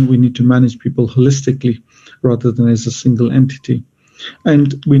its own, we need to manage people holistically rather than as a single entity.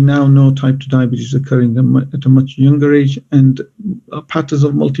 And we now know type 2 diabetes is occurring at a much younger age, and patterns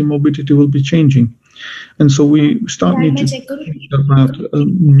of multimorbidity will be changing. And so we need to think about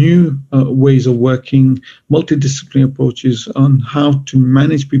new ways of working, multidisciplinary approaches on how to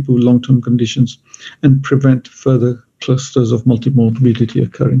manage people with long-term conditions and prevent further clusters of multimorbidity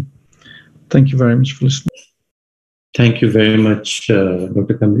occurring. Thank you very much for listening. Thank you very much,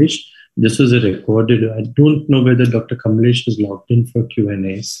 Dr. Kamlesh. This was a recorded. I don't know whether Dr. Kamlesh is logged in for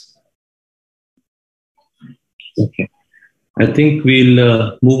Q&As. Okay. I think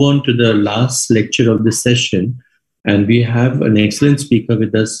we'll move on to the last lecture of the session. And we have an excellent speaker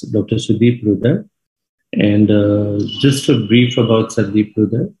with us, Dr. Sudeep Rudar. And just a brief about Sudeep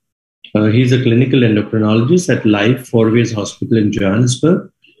Rudar. He's a clinical endocrinologist at Life Fourways Hospital in Johannesburg.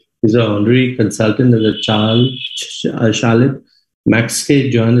 He's an honorary consultant at the Charlotte Maxey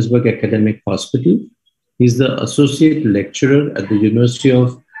Johannesburg Academic Hospital. He's the associate lecturer at the University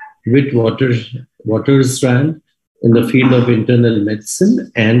of Witwatersrand in the field of internal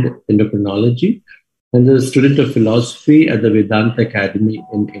medicine and endocrinology, and the student of philosophy at the Vedanta Academy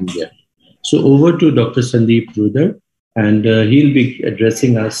in India. So over to Dr. Sandeep Rudar, and he'll be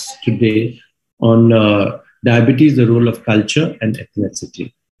addressing us today on diabetes, the role of culture and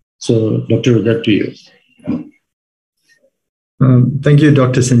ethnicity. So Dr. Rudar, to you. Thank you,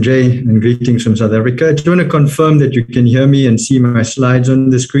 Dr. Sanjay, and greetings from South Africa. Do you want to confirm that you can hear me and see my slides on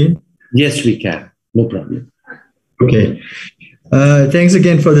the screen? Yes, we can. No problem. Okay. Thanks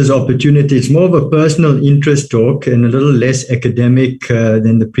again for this opportunity. It's more of a personal interest talk and a little less academic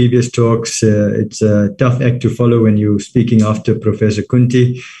than the previous talks. It's a tough act to follow when you're speaking after Professor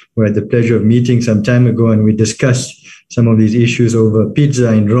Kunti. We had the pleasure of meeting some time ago, and we discussed some of these issues over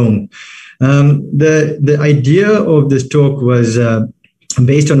pizza in Rome. The idea of this talk was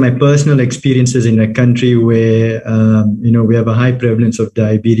based on my personal experiences in a country where, we have a high prevalence of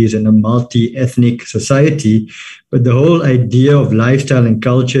diabetes in a multi-ethnic society, but the whole idea of lifestyle and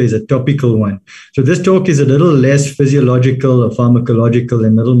culture is a topical one. So this talk is a little less physiological or pharmacological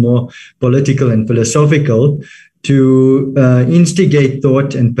and a little more political and philosophical to instigate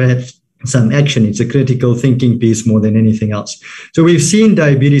thought and perhaps some action. It's a critical thinking piece more than anything else. So we've seen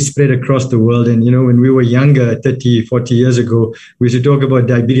diabetes spread across the world. And, when we were younger, 30, 40 years ago, we used to talk about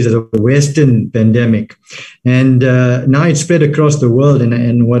diabetes as a Western pandemic. And now it's spread across the world.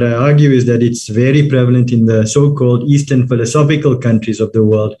 And what I argue is that it's very prevalent in the so-called Eastern philosophical countries of the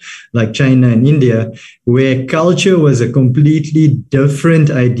world, like China and India, where culture was a completely different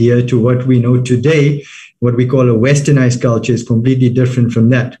idea to what we know today. What we call a westernized culture is completely different from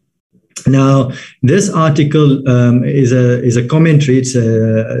that. Now, this article is a commentary. It's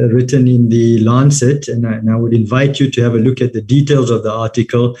written in the Lancet, and I would invite you to have a look at the details of the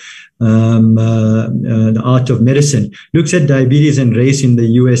article. The Art of Medicine looks at diabetes and race in the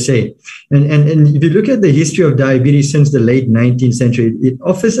USA. And if you look at the history of diabetes since the late 19th century, it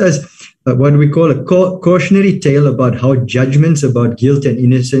offers us what we call a cautionary tale about how judgments about guilt and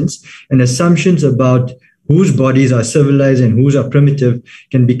innocence and assumptions about whose bodies are civilized and whose are primitive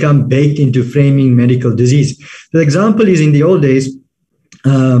can become baked into framing medical disease. The example is in the old days,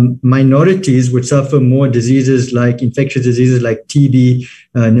 minorities would suffer more diseases like infectious diseases like TB,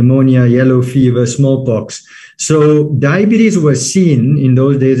 pneumonia, yellow fever, smallpox. So diabetes was seen in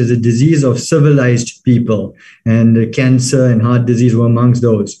those days as a disease of civilized people, and cancer and heart disease were amongst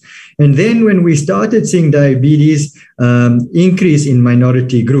those. And then when we started seeing diabetes increase in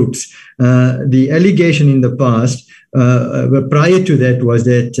minority groups, the allegation in the past prior to that was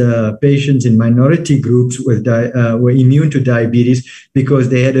that patients in minority groups were immune to diabetes because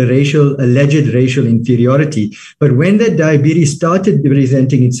they had alleged racial inferiority. But when that diabetes started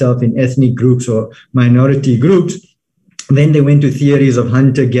presenting itself in ethnic groups or minority groups, then they went to theories of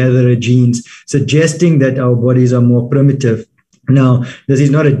hunter-gatherer genes, suggesting that our bodies are more primitive. Now, this is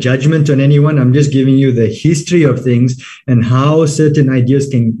not a judgment on anyone. I'm just giving you the history of things and how certain ideas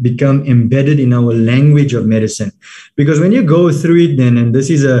can become embedded in our language of medicine. Because when you go through it then, and this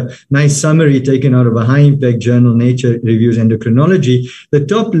is a nice summary taken out of a high-impact journal, Nature Reviews Endocrinology, the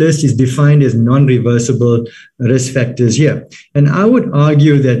top list is defined as non-reversible risk factors here. And I would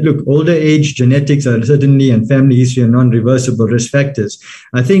argue that, look, older age, genetics are certainly, and family history are non-reversible risk factors.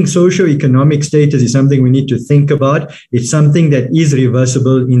 I think socioeconomic status is something we need to think about. It's something that is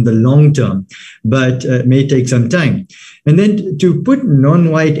reversible in the long term, but may take some time. And then to put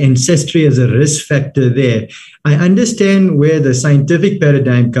non-white ancestry as a risk factor there, I understand where the scientific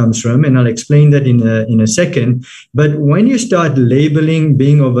paradigm comes from, and I'll explain that in a second. But when you start labeling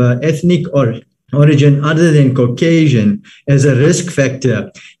being of an ethnic origin other than Caucasian as a risk factor,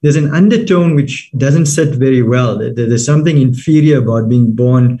 there's an undertone which doesn't sit very well. There's something inferior about being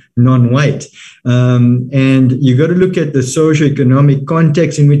born non-white. And you got to look at the socioeconomic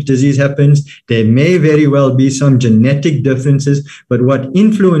context in which disease happens. There may very well be some genetic differences, but what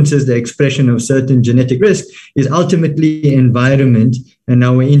influences the expression of certain genetic risk is ultimately environment and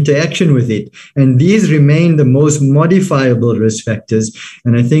our interaction with it. And these remain the most modifiable risk factors.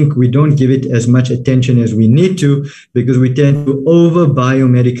 And I think we don't give it as much attention as we need to, because we tend to over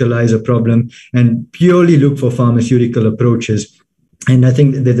biomedicalize a problem and purely look for pharmaceutical approaches. And I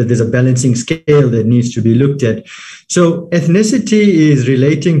think that there's a balancing scale that needs to be looked at. So ethnicity is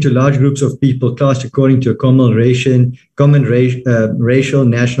relating to large groups of people classed according to a common racial,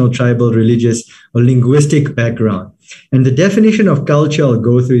 national, tribal, religious, or linguistic background. And the definition of culture I'll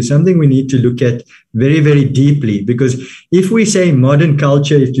go through is something we need to look at very, very deeply, because if we say modern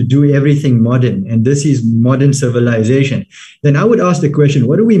culture is to do everything modern, and this is modern civilization, then I would ask the question,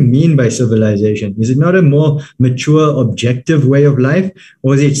 what do we mean by civilization? Is it not a more mature, objective way of life?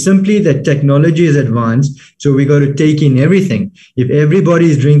 Or is it simply that technology is advanced, so we got to take in everything? If everybody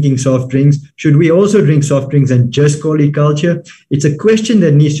is drinking soft drinks, should we also drink soft drinks and just call it culture? It's a question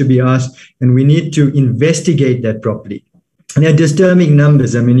that needs to be asked, and we need to investigate that properly. And they're disturbing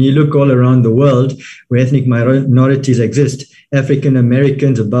numbers. I mean, you look all around the world where ethnic minorities exist. African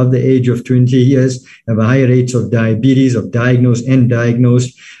Americans above the age of 20 years have higher rates of diabetes, of diagnosed and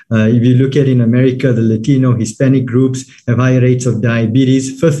diagnosed. If you look at in America, the Latino, Hispanic groups have higher rates of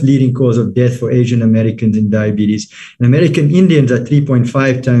diabetes, fifth leading cause of death for Asian Americans in diabetes. And American Indians are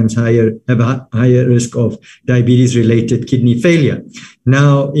 3.5 times higher, have a higher risk of diabetes-related kidney failure.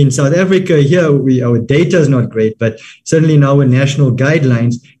 Now, in South Africa, here, our data is not great, but certainly in our national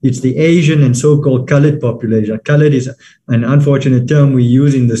guidelines, it's the Asian and so-called colored population. Colored is an unfortunate term we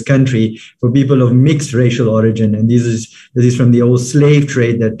use in this country for people of mixed racial origin. And this is from the old slave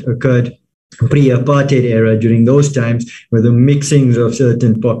trade that occurred pre-apartheid era. During those times were the mixings of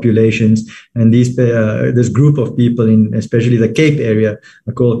certain populations, and this group of people in especially the Cape area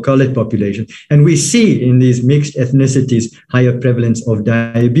are called colored population. And we see in these mixed ethnicities higher prevalence of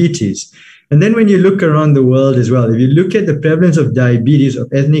diabetes. And then when you look around the world as well, if you look at the prevalence of diabetes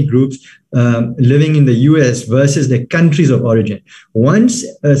of ethnic groups living in the US versus their countries of origin, once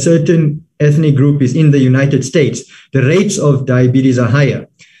a certain ethnic group is in the United States, the rates of diabetes are higher.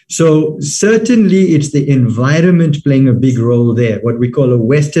 So certainly it's the environment playing a big role there, what we call a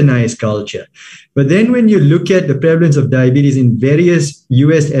westernized culture. But then when you look at the prevalence of diabetes in various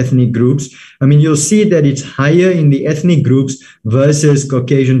US ethnic groups, I mean, you'll see that it's higher in the ethnic groups versus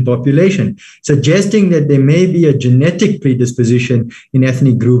Caucasian population, suggesting that there may be a genetic predisposition in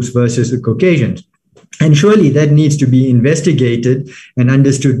ethnic groups versus the Caucasians. And surely that needs to be investigated and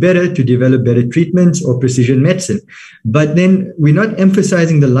understood better to develop better treatments or precision medicine. But then we're not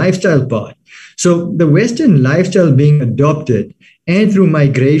emphasizing the lifestyle part. So the Western lifestyle being adopted and through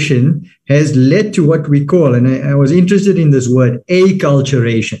migration has led to what we call, and I was interested in this word,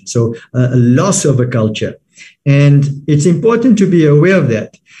 acculturation, so a loss of a culture. And it's important to be aware of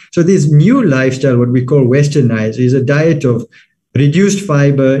that. So this new lifestyle, what we call westernized, is a diet of reduced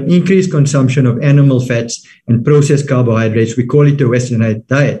fiber, increased consumption of animal fats, and processed carbohydrates. We call it a westernized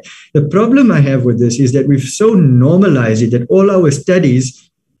diet. The problem I have with this is that we've so normalized it that all our studies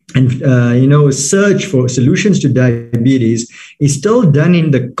and search for solutions to diabetes is still done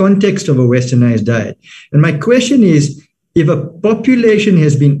in the context of a westernized diet. And my question is, if a population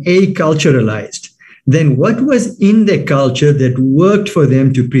has been acculturalized, then what was in their culture that worked for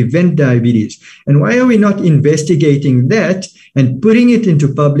them to prevent diabetes? And why are we not investigating that and putting it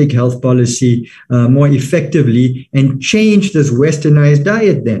into public health policy more effectively and change this westernized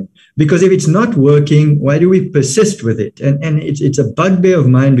diet then? Because if it's not working, why do we persist with it? And it's a bugbear of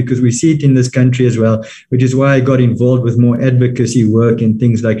mine because we see it in this country as well, which is why I got involved with more advocacy work in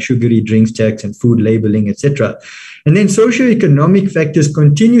things like sugary drinks tax and food labeling, etc. And then socioeconomic factors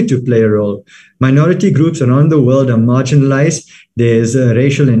continue to play a role. Minority groups around the world are marginalized. There's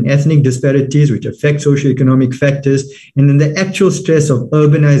racial and ethnic disparities which affect socioeconomic factors. And then the actual stress of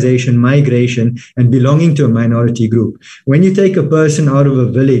urbanization, migration, and belonging to a minority group. When you take a person out of a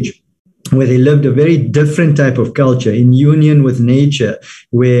village where they lived a very different type of culture in union with nature,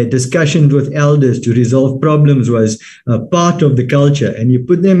 where discussions with elders to resolve problems was part of the culture. And you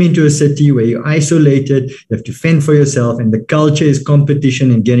put them into a city where you're isolated, you have to fend for yourself, and the culture is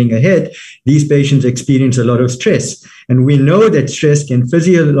competition and getting ahead. These patients experience a lot of stress. And we know that stress can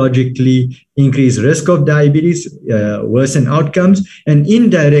physiologically increase risk of diabetes, worsen outcomes, and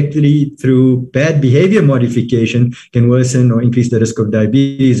indirectly through bad behavior modification can worsen or increase the risk of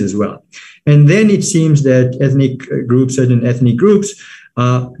diabetes as well. And then it seems that certain ethnic groups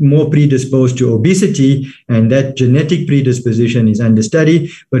are more predisposed to obesity, and that genetic predisposition is under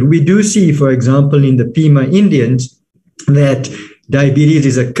study. But we do see, for example, in the Pima Indians, that diabetes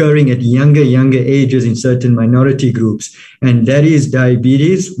is occurring at younger ages in certain minority groups. And that is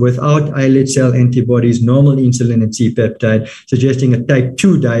diabetes without islet cell antibodies, normal insulin and C-peptide, suggesting a type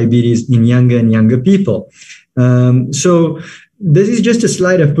 2 diabetes in younger and younger people. So this is just a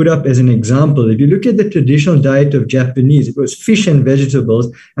slide I've put up as an example. If you look at the traditional diet of Japanese, it was fish and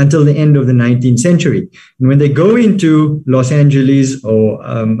vegetables until the end of the 19th century. And when they go into Los Angeles or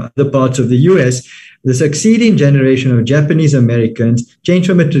other parts of the US, the succeeding generation of Japanese Americans changed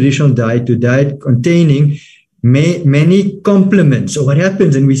from a traditional diet to diet containing many complements. So what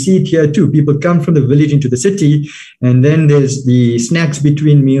happens, and we see it here too, people come from the village into the city, and then there's the snacks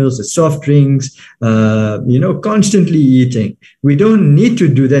between meals, the soft drinks, constantly eating. We don't need to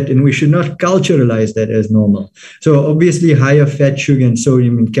do that, and we should not culturalize that as normal. So obviously higher fat, sugar, and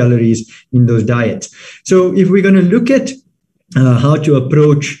sodium and calories in those diets. So if we're going to look at how to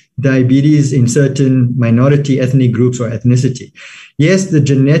approach diabetes in certain minority ethnic groups or ethnicity. Yes, the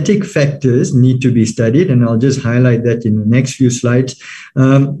genetic factors need to be studied, and I'll just highlight that in the next few slides.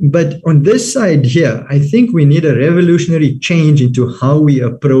 But on this side here, I think we need a revolutionary change into how we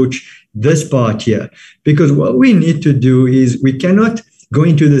approach this part here, because what we need to do is we cannot go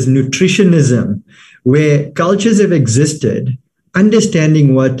into this nutritionism where cultures have existed,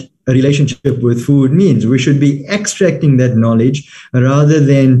 understanding what a relationship with food means. We should be extracting that knowledge rather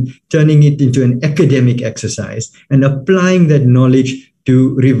than turning it into an academic exercise and applying that knowledge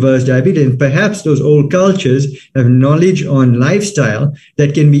to reverse diabetes. And perhaps those old cultures have knowledge on lifestyle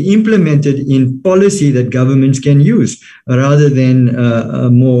that can be implemented in policy that governments can use rather than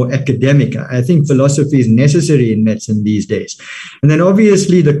more academic. I think philosophy is necessary in medicine these days. And then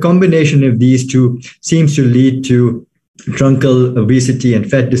obviously the combination of these two seems to lead to truncal obesity and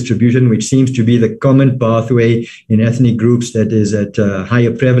fat distribution, which seems to be the common pathway in ethnic groups that is at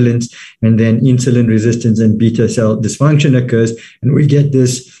higher prevalence. And then insulin resistance and beta cell dysfunction occurs. And we get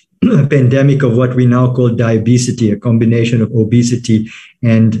this pandemic of what we now call diabesity, a combination of obesity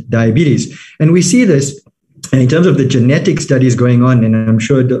and diabetes. And we see this in terms of the genetic studies going on, and I'm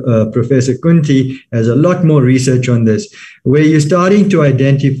sure Professor Kunti has a lot more research on this, where you're starting to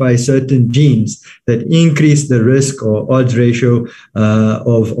identify certain genes that increase the risk or odds ratio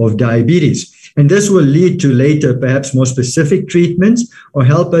of diabetes. And this will lead to later perhaps more specific treatments or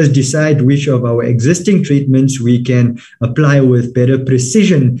help us decide which of our existing treatments we can apply with better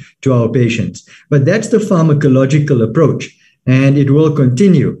precision to our patients. But that's the pharmacological approach, and it will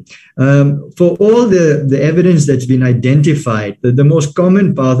continue. For all the evidence that's been identified, the most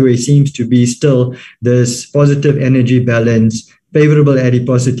common pathway seems to be still this positive energy balance, favorable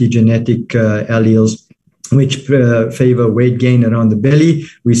adiposity genetic alleles, which favor weight gain around the belly.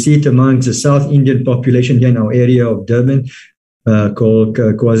 We see it amongst the South Indian population here in our area of Durban, called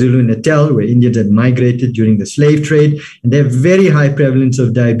KwaZulu-Natal, where Indians had migrated during the slave trade. And they have very high prevalence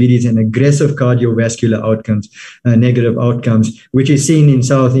of diabetes and aggressive cardiovascular outcomes, negative outcomes, which is seen in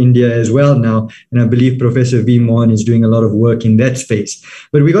South India as well now. And I believe Professor V. Mohan is doing a lot of work in that space.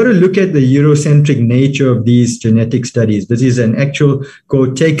 But we got to look at the Eurocentric nature of these genetic studies. This is an actual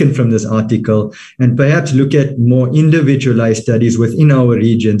quote taken from this article, and perhaps look at more individualized studies within our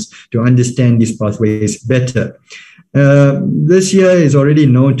regions to understand these pathways better. This here is already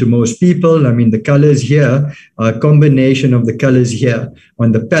known to most people. I mean, the colors here are a combination of the colors here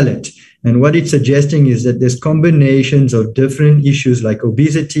on the palette. And what it's suggesting is that there's combinations of different issues like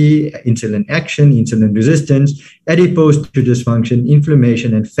obesity, insulin action, insulin resistance, adipose dysfunction,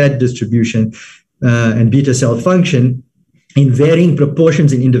 inflammation, and fat distribution, and beta cell function in varying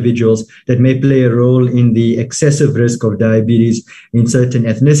proportions in individuals that may play a role in the excessive risk of diabetes in certain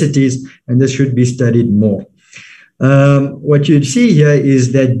ethnicities. And this should be studied more. What you'd see here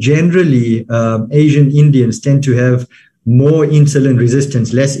is that generally Asian Indians tend to have more insulin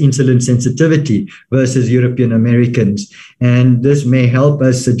resistance, less insulin sensitivity versus European Americans. And this may help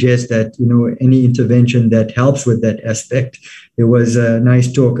us suggest that, any intervention that helps with that aspect. There was a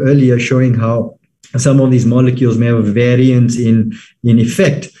nice talk earlier showing how some of these molecules may have a variance in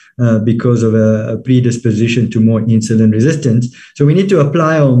effect because of a predisposition to more insulin resistance. So we need to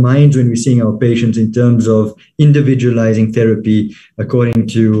apply our minds when we're seeing our patients in terms of individualizing therapy according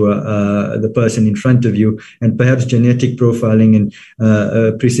to the person in front of you, and perhaps genetic profiling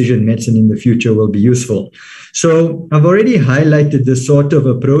and precision medicine in the future will be useful. So I've already highlighted this sort of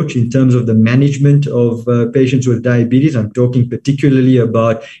approach in terms of the management of patients with diabetes. I'm talking particularly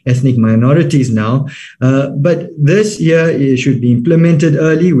about ethnic minorities now, but this here should be implemented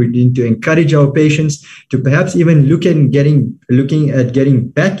early. We need to encourage our patients to perhaps even looking at getting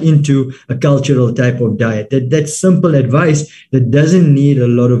back into a cultural type of diet. That's simple advice that doesn't need a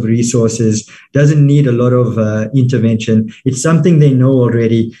lot of resources, doesn't need a lot of intervention. It's something they know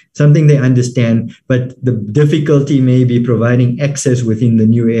already, something they understand, but the difficulty may be providing access within the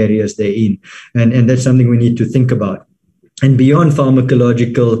new areas they're in. And that's something we need to think about. And beyond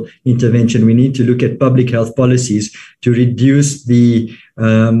pharmacological intervention, we need to look at public health policies to reduce the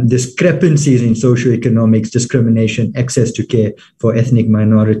discrepancies in socioeconomics, discrimination, access to care for ethnic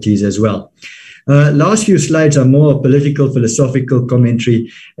minorities as well. Last few slides are more political, philosophical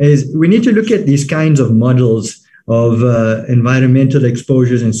commentary. Is we need to look at these kinds of models of environmental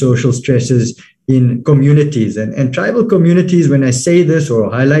exposures and social stresses in communities. And tribal communities, when I say this or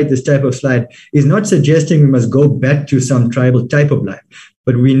highlight this type of slide, is not suggesting we must go back to some tribal type of life,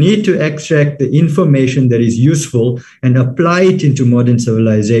 but we need to extract the information that is useful and apply it into modern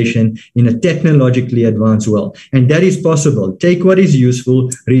civilization in a technologically advanced world. And that is possible. Take what is useful,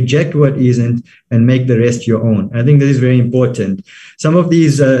 reject what isn't, and make the rest your own. I think this is very important. Some of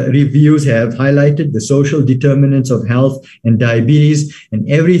these reviews have highlighted the social determinants of health and diabetes, and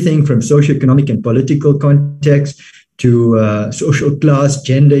everything from socioeconomic and political context to social class,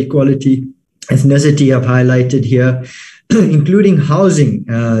 gender equality, ethnicity I've highlighted here, including housing,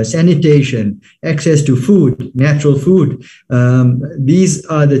 sanitation, access to food, natural food. These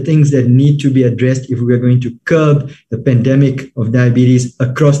are the things that need to be addressed if we are going to curb the pandemic of diabetes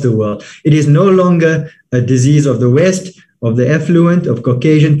across the world. It is no longer a disease of the West, of the affluent, of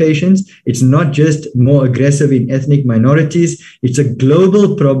Caucasian patients. It's not just more aggressive in ethnic minorities. It's a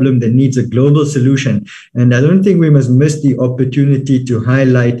global problem that needs a global solution. And I don't think we must miss the opportunity to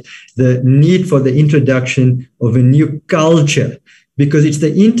highlight the need for the introduction of a new culture, because it's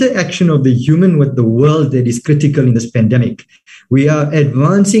the interaction of the human with the world that is critical in this pandemic. We are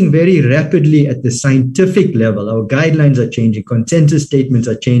advancing very rapidly at the scientific level. Our guidelines are changing, consensus statements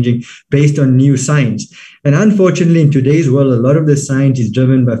are changing based on new science. And unfortunately, in today's world, a lot of the science is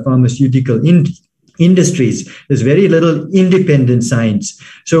driven by pharmaceutical industries. There's very little independent science.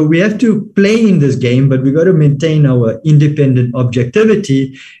 So we have to play in this game, but we've got to maintain our independent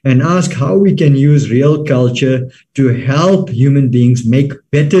objectivity and ask how we can use real culture to help human beings make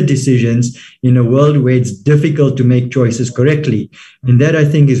better decisions in a world where it's difficult to make choices correctly. And that, I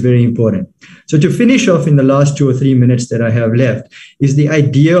think, is very important. So to finish off in the last 2 or 3 minutes that I have left is the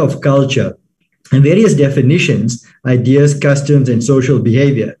idea of culture and various definitions, ideas, customs, and social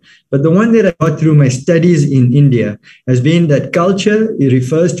behavior. But the one that I got through my studies in India has been that culture, it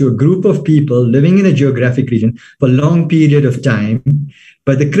refers to a group of people living in a geographic region for a long period of time.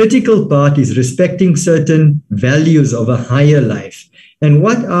 But the critical part is respecting certain values of a higher life. And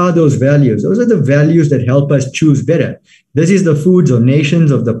what are those values? Those are the values that help us choose better. This is the foods of nations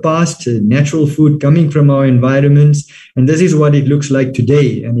of the past, natural food coming from our environments. And this is what it looks like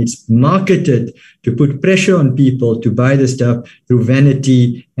today. And it's marketed to put pressure on people to buy the stuff through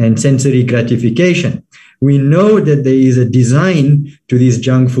vanity and sensory gratification. We know that there is a design to these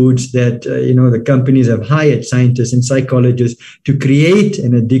junk foods that, the companies have hired scientists and psychologists to create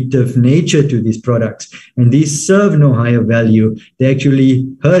an addictive nature to these products. And these serve no higher value. They actually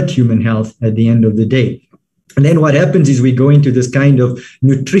hurt human health at the end of the day. And then what happens is we go into this kind of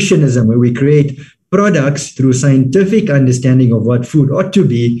nutritionism where we create products through scientific understanding of what food ought to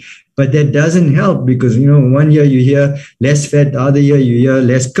be, but that doesn't help because, one year you hear less fat, the other year you hear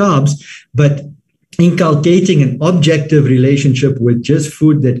less carbs, but inculcating an objective relationship with just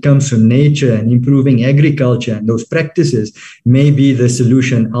food that comes from nature and improving agriculture and those practices may be the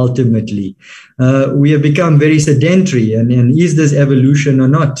solution ultimately. We have become very sedentary, and is this evolution or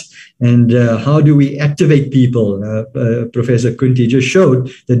not? And how do we activate people? Professor Kunti just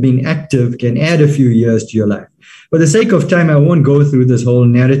showed that being active can add a few years to your life. For the sake of time, I won't go through this whole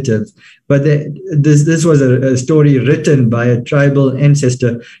narrative, but this was a story written by a tribal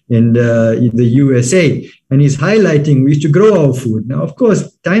ancestor in the USA, and he's highlighting we used to grow our food. Now, of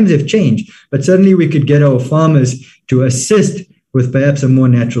course, times have changed, but certainly we could get our farmers to assist with perhaps a more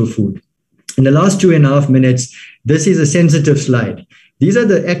natural food. In the last 2.5 minutes, this is a sensitive slide. These are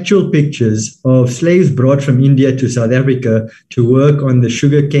the actual pictures of slaves brought from India to South Africa to work on the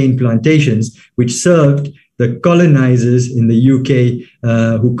sugarcane plantations, which served the colonizers in the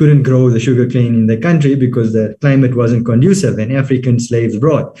UK who couldn't grow the sugarcane in their country because the climate wasn't conducive, and African slaves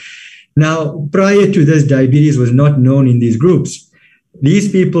brought. Now, prior to this, diabetes was not known in these groups.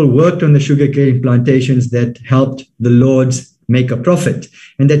 These people worked on the sugarcane plantations that helped the lords make a profit.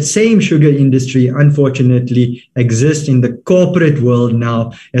 And that same sugar industry, unfortunately, exists in the corporate world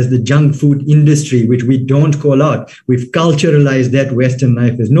now as the junk food industry, which we don't call out. We've culturalized that Western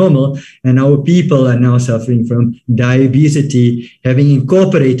life as normal, and our people are now suffering from diabetes, having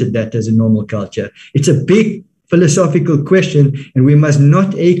incorporated that as a normal culture. It's a big philosophical question, and we must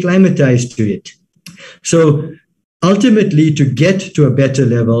not acclimatize to it. So ultimately, to get to a better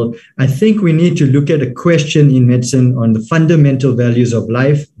level, I think we need to look at a question in medicine on the fundamental values of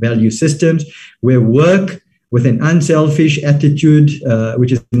life, value systems, where work with an unselfish attitude,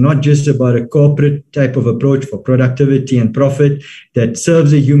 which is not just about a corporate type of approach for productivity and profit that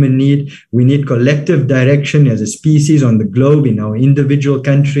serves a human need. We need collective direction as a species on the globe in our individual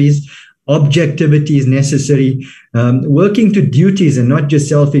countries. Objectivity is necessary. Working to duties and not just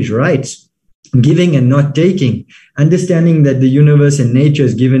selfish rights. Giving and not taking, understanding that the universe and nature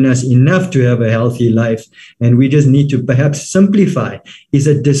has given us enough to have a healthy life, and we just need to perhaps simplify, is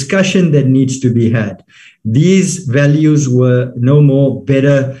a discussion that needs to be had. These values were no more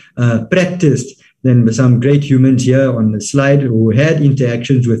better practiced than some great humans here on the slide who had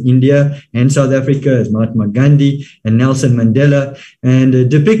interactions with India and South Africa, as Mahatma Gandhi and Nelson Mandela, and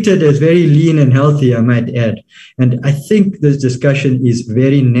depicted as very lean and healthy, I might add. And I think this discussion is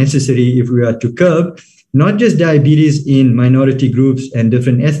very necessary if we are to curb not just diabetes in minority groups and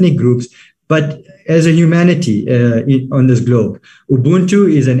different ethnic groups, but as a humanity on this globe.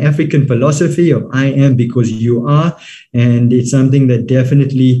 Ubuntu is an African philosophy of I am because you are, and it's something that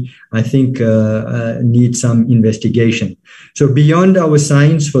definitely, I think, needs some investigation. So beyond our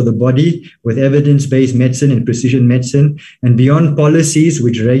science for the body with evidence-based medicine and precision medicine, and beyond policies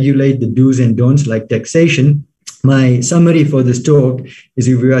which regulate the do's and don'ts like taxation, my summary for this talk is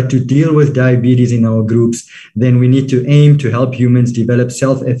if we are to deal with diabetes in our groups, then we need to aim to help humans develop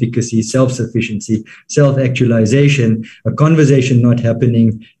self-efficacy, self-sufficiency, self-actualization, a conversation not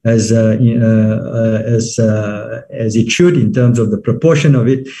happening as it should in terms of the proportion of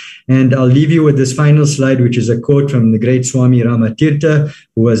it. And I'll leave you with this final slide, which is a quote from the great Swami Ramatirtha,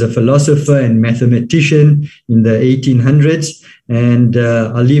 who was a philosopher and mathematician in the 1800s. And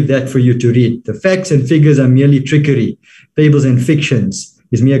I'll leave that for you to read. The facts and figures are merely trickery, fables and fictions.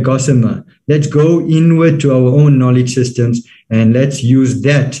 is mere gossamer. Let's go inward to our own knowledge systems and let's use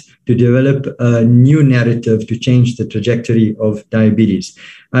that to develop a new narrative to change the trajectory of diabetes.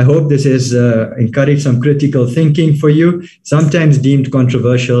 I hope this has encouraged some critical thinking for you, sometimes deemed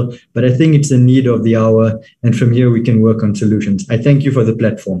controversial, but I think it's the need of the hour. And from here, we can work on solutions. I thank you for the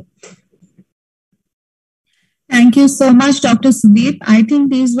platform. Thank you so much, Dr. Sudeep. I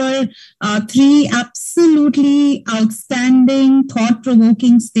think these were three absolutely outstanding,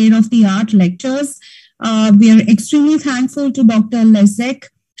 thought-provoking, state-of-the-art lectures. We are extremely thankful to Dr. Leszek,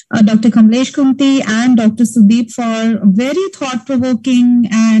 Dr. Kamlesh Kumti, and Dr. Sudeep for very thought-provoking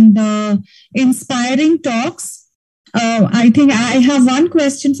and inspiring talks. I think I have one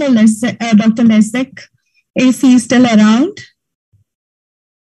question for Dr. Leszek, if he's still around.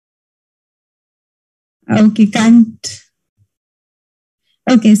 Okay, can't.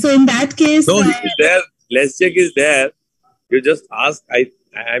 Okay, so in that case, no, he is there. Leszek is there. You just ask.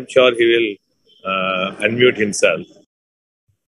 I'm sure he will unmute himself.